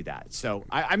do that. So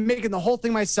I'm making the whole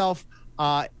thing myself.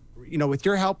 With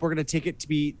your help, we're going to take it to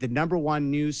be the #1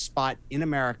 news spot in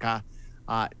America.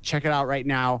 Check it out right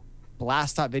now,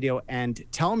 blast.video, and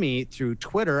tell me through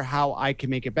Twitter how I can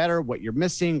make it better, what you're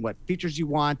missing, what features you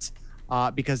want,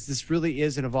 because this really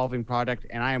is an evolving product,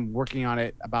 and I am working on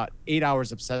it about 8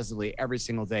 hours obsessively every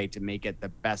single day to make it the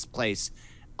best place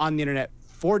on the internet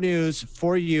for news,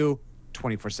 for you,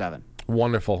 24/7.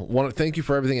 Wonderful. Thank you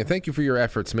for everything, and thank you for your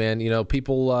efforts, man.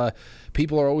 People are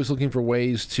always looking for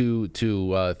ways to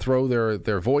throw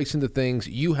their voice into things.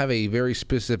 You have a very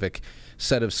specific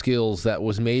set of skills that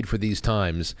was made for these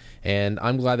times, and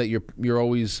I'm glad that you're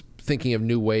always thinking of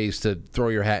new ways to throw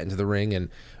your hat into the ring. And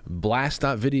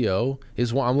Blast.video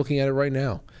is one. I'm looking at it right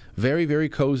now. Very, very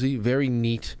cozy, very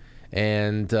neat,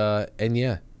 and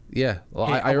yeah. Well,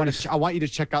 hey, I want you to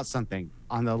check out something.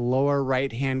 On the lower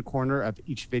right-hand corner of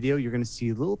each video, you're going to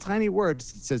see little tiny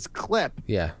words that says clip.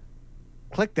 Yeah.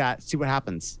 Click that, see what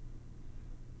happens.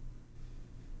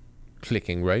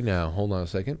 Clicking right now. Hold on a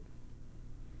second.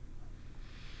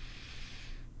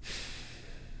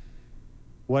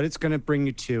 What it's going to bring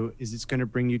you to is it's going to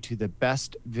bring you to the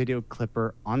best video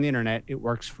clipper on the internet. It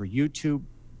works for YouTube,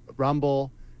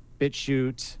 Rumble,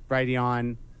 BitChute,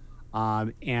 Brighteon,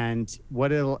 and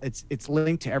it's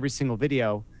linked to every single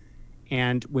video.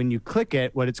 And when you click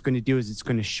it, what it's going to do is it's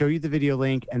going to show you the video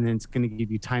link, and then it's going to give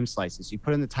you time slices. You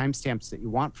put in the timestamps that you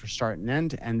want for start and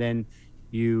end, and then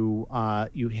you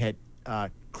hit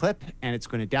clip, and it's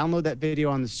going to download that video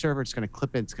on the server. It's going to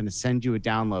clip it. It's going to send you a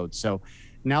download. So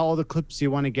now all the clips you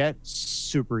want to get,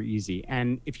 super easy.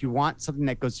 And if you want something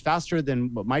that goes faster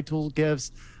than what my tool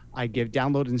gives, I give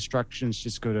download instructions.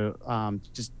 Just go to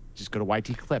just go to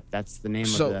YT Clip. That's the name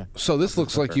of the. So this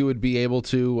looks like you'd be able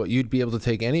to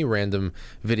take any random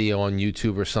video on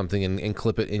YouTube or something and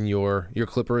clip it in your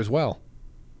clipper as well.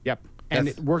 Yep. And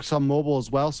it works on mobile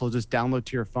as well, so just download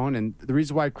to your phone. And the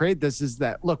reason why I created this is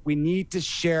that, look, we need to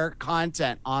share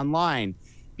content online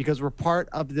because we're part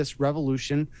of this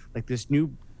revolution. Like this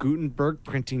new Gutenberg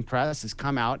printing press has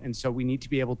come out, and so we need to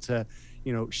be able to,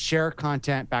 share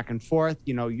content back and forth.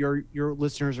 Your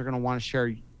listeners are going to want to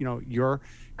share, your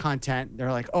content.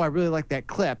 They're like, oh, I really like that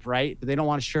clip, right? But they don't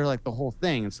want to share like the whole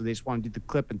thing, and so they just want to do the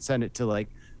clip and send it to like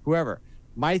whoever.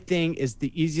 My thing is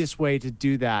the easiest way to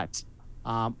do that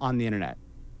on the internet.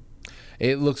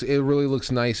 It really looks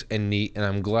nice and neat, and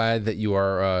I'm glad that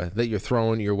you're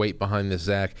throwing your weight behind this,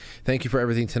 Zach. Thank you for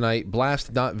everything tonight.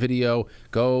 Blast.video.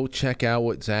 Go check out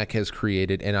what Zach has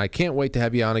created, and I can't wait to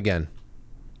have you on again.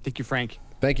 Thank you, Frank.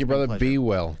 Thank you, brother. Be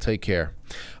well. Take care.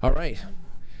 All right.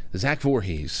 Zach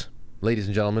Vorhies. Ladies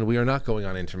and gentlemen, we are not going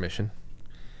on intermission.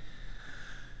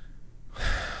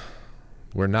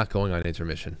 We're not going on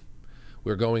intermission.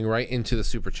 We're going right into the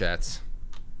Super Chats.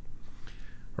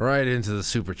 Right into the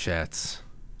Super Chats.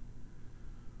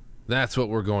 That's what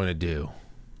we're going to do.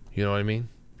 You know what I mean?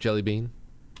 Jelly bean.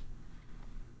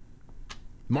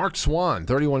 Mark Swan,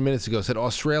 31 minutes ago, said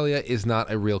Australia is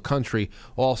not a real country.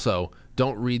 Also,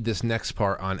 don't read this next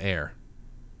part on air.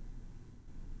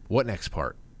 What next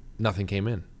part? Nothing came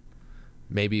in.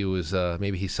 Maybe it was,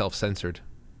 maybe he self-censored.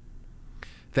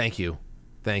 Thank you.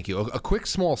 Thank you. A quick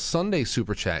small Sunday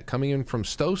Super Chat coming in from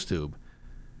Stowstube.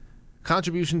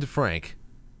 Contribution to Frank.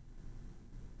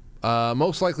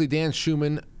 Most likely Dan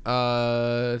Schumann.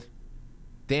 Dan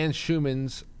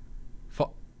Schumann's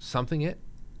something it?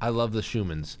 I love the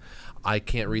Schumanns. I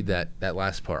can't read that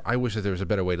last part. I wish that there was a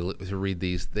better way to read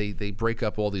these. They break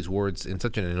up all these words in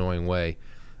such an annoying way.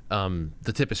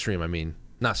 The Tipper Stream, I mean,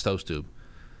 not Stowstube.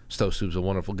 Stowstube's a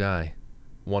wonderful guy.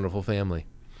 Wonderful family.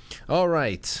 All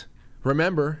right.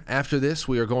 Remember, after this,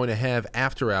 we are going to have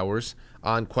After Hours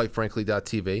on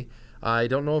QuiteFrankly.tv. I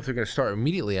don't know if they're going to start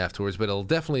immediately afterwards, but it'll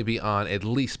definitely be on at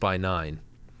least by 9.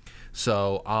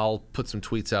 So I'll put some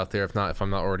tweets out there if I'm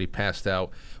not already passed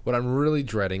out. What I'm really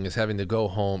dreading is having to go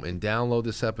home and download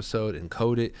this episode,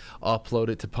 encode it, upload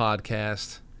it to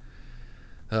podcast.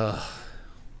 So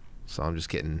I'm just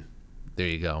kidding. There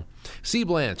you go. C.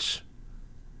 Blanche.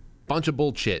 Bunch of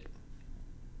bullshit.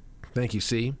 Thank you,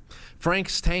 C.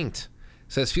 Frank's Tanked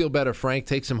says, feel better, Frank.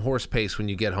 Take some horse pace when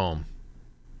you get home.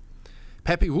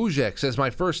 Pepe Wujek says, my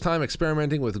first time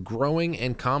experimenting with growing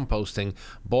and composting.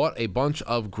 Bought a bunch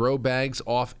of grow bags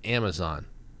off Amazon.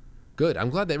 Good. I'm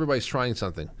glad that everybody's trying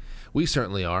something. We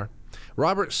certainly are.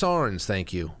 Robert Sarns,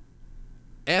 thank you.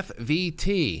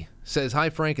 FVT says, hi,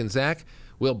 Frank and Zach.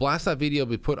 Will Blast.video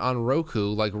be put on Roku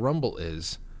like Rumble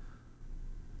is?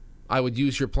 I would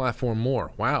use your platform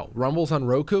more. Wow. Rumble's on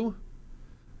Roku?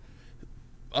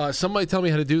 Somebody tell me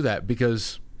how to do that,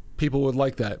 because people would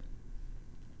like that.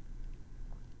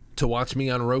 To watch me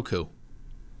on Roku.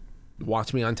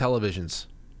 Watch me on televisions.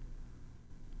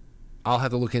 I'll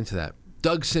have to look into that.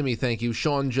 Doug Simmy, thank you.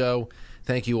 Sean Joe,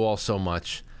 thank you all so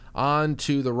much. On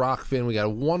to the Rockfin. We got a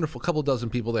wonderful couple dozen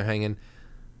people there hanging.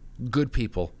 Good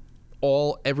people.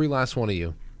 Every last one of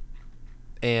you.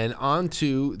 And on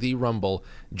to the Rumble.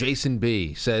 Jason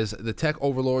B. says, the tech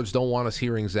overlords don't want us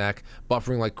hearing Zach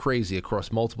buffering like crazy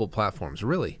across multiple platforms.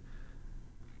 Really?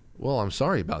 Well, I'm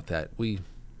sorry about that. We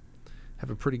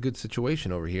have a pretty good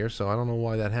situation over here, so I don't know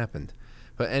why that happened.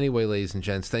 But anyway, ladies and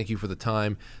gents, thank you for the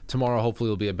time. Tomorrow, hopefully,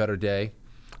 will be a better day.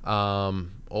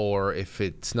 Or if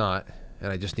it's not,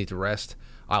 and I just need to rest,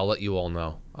 I'll let you all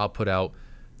know. I'll put out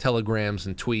telegrams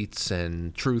and tweets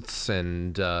and truths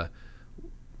and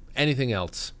anything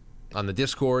else on the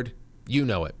Discord. You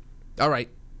know it. All right.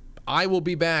 I will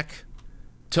be back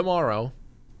tomorrow,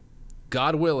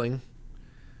 God willing.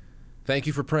 Thank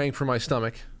you for praying for my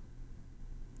stomach.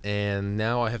 And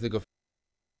now I have to go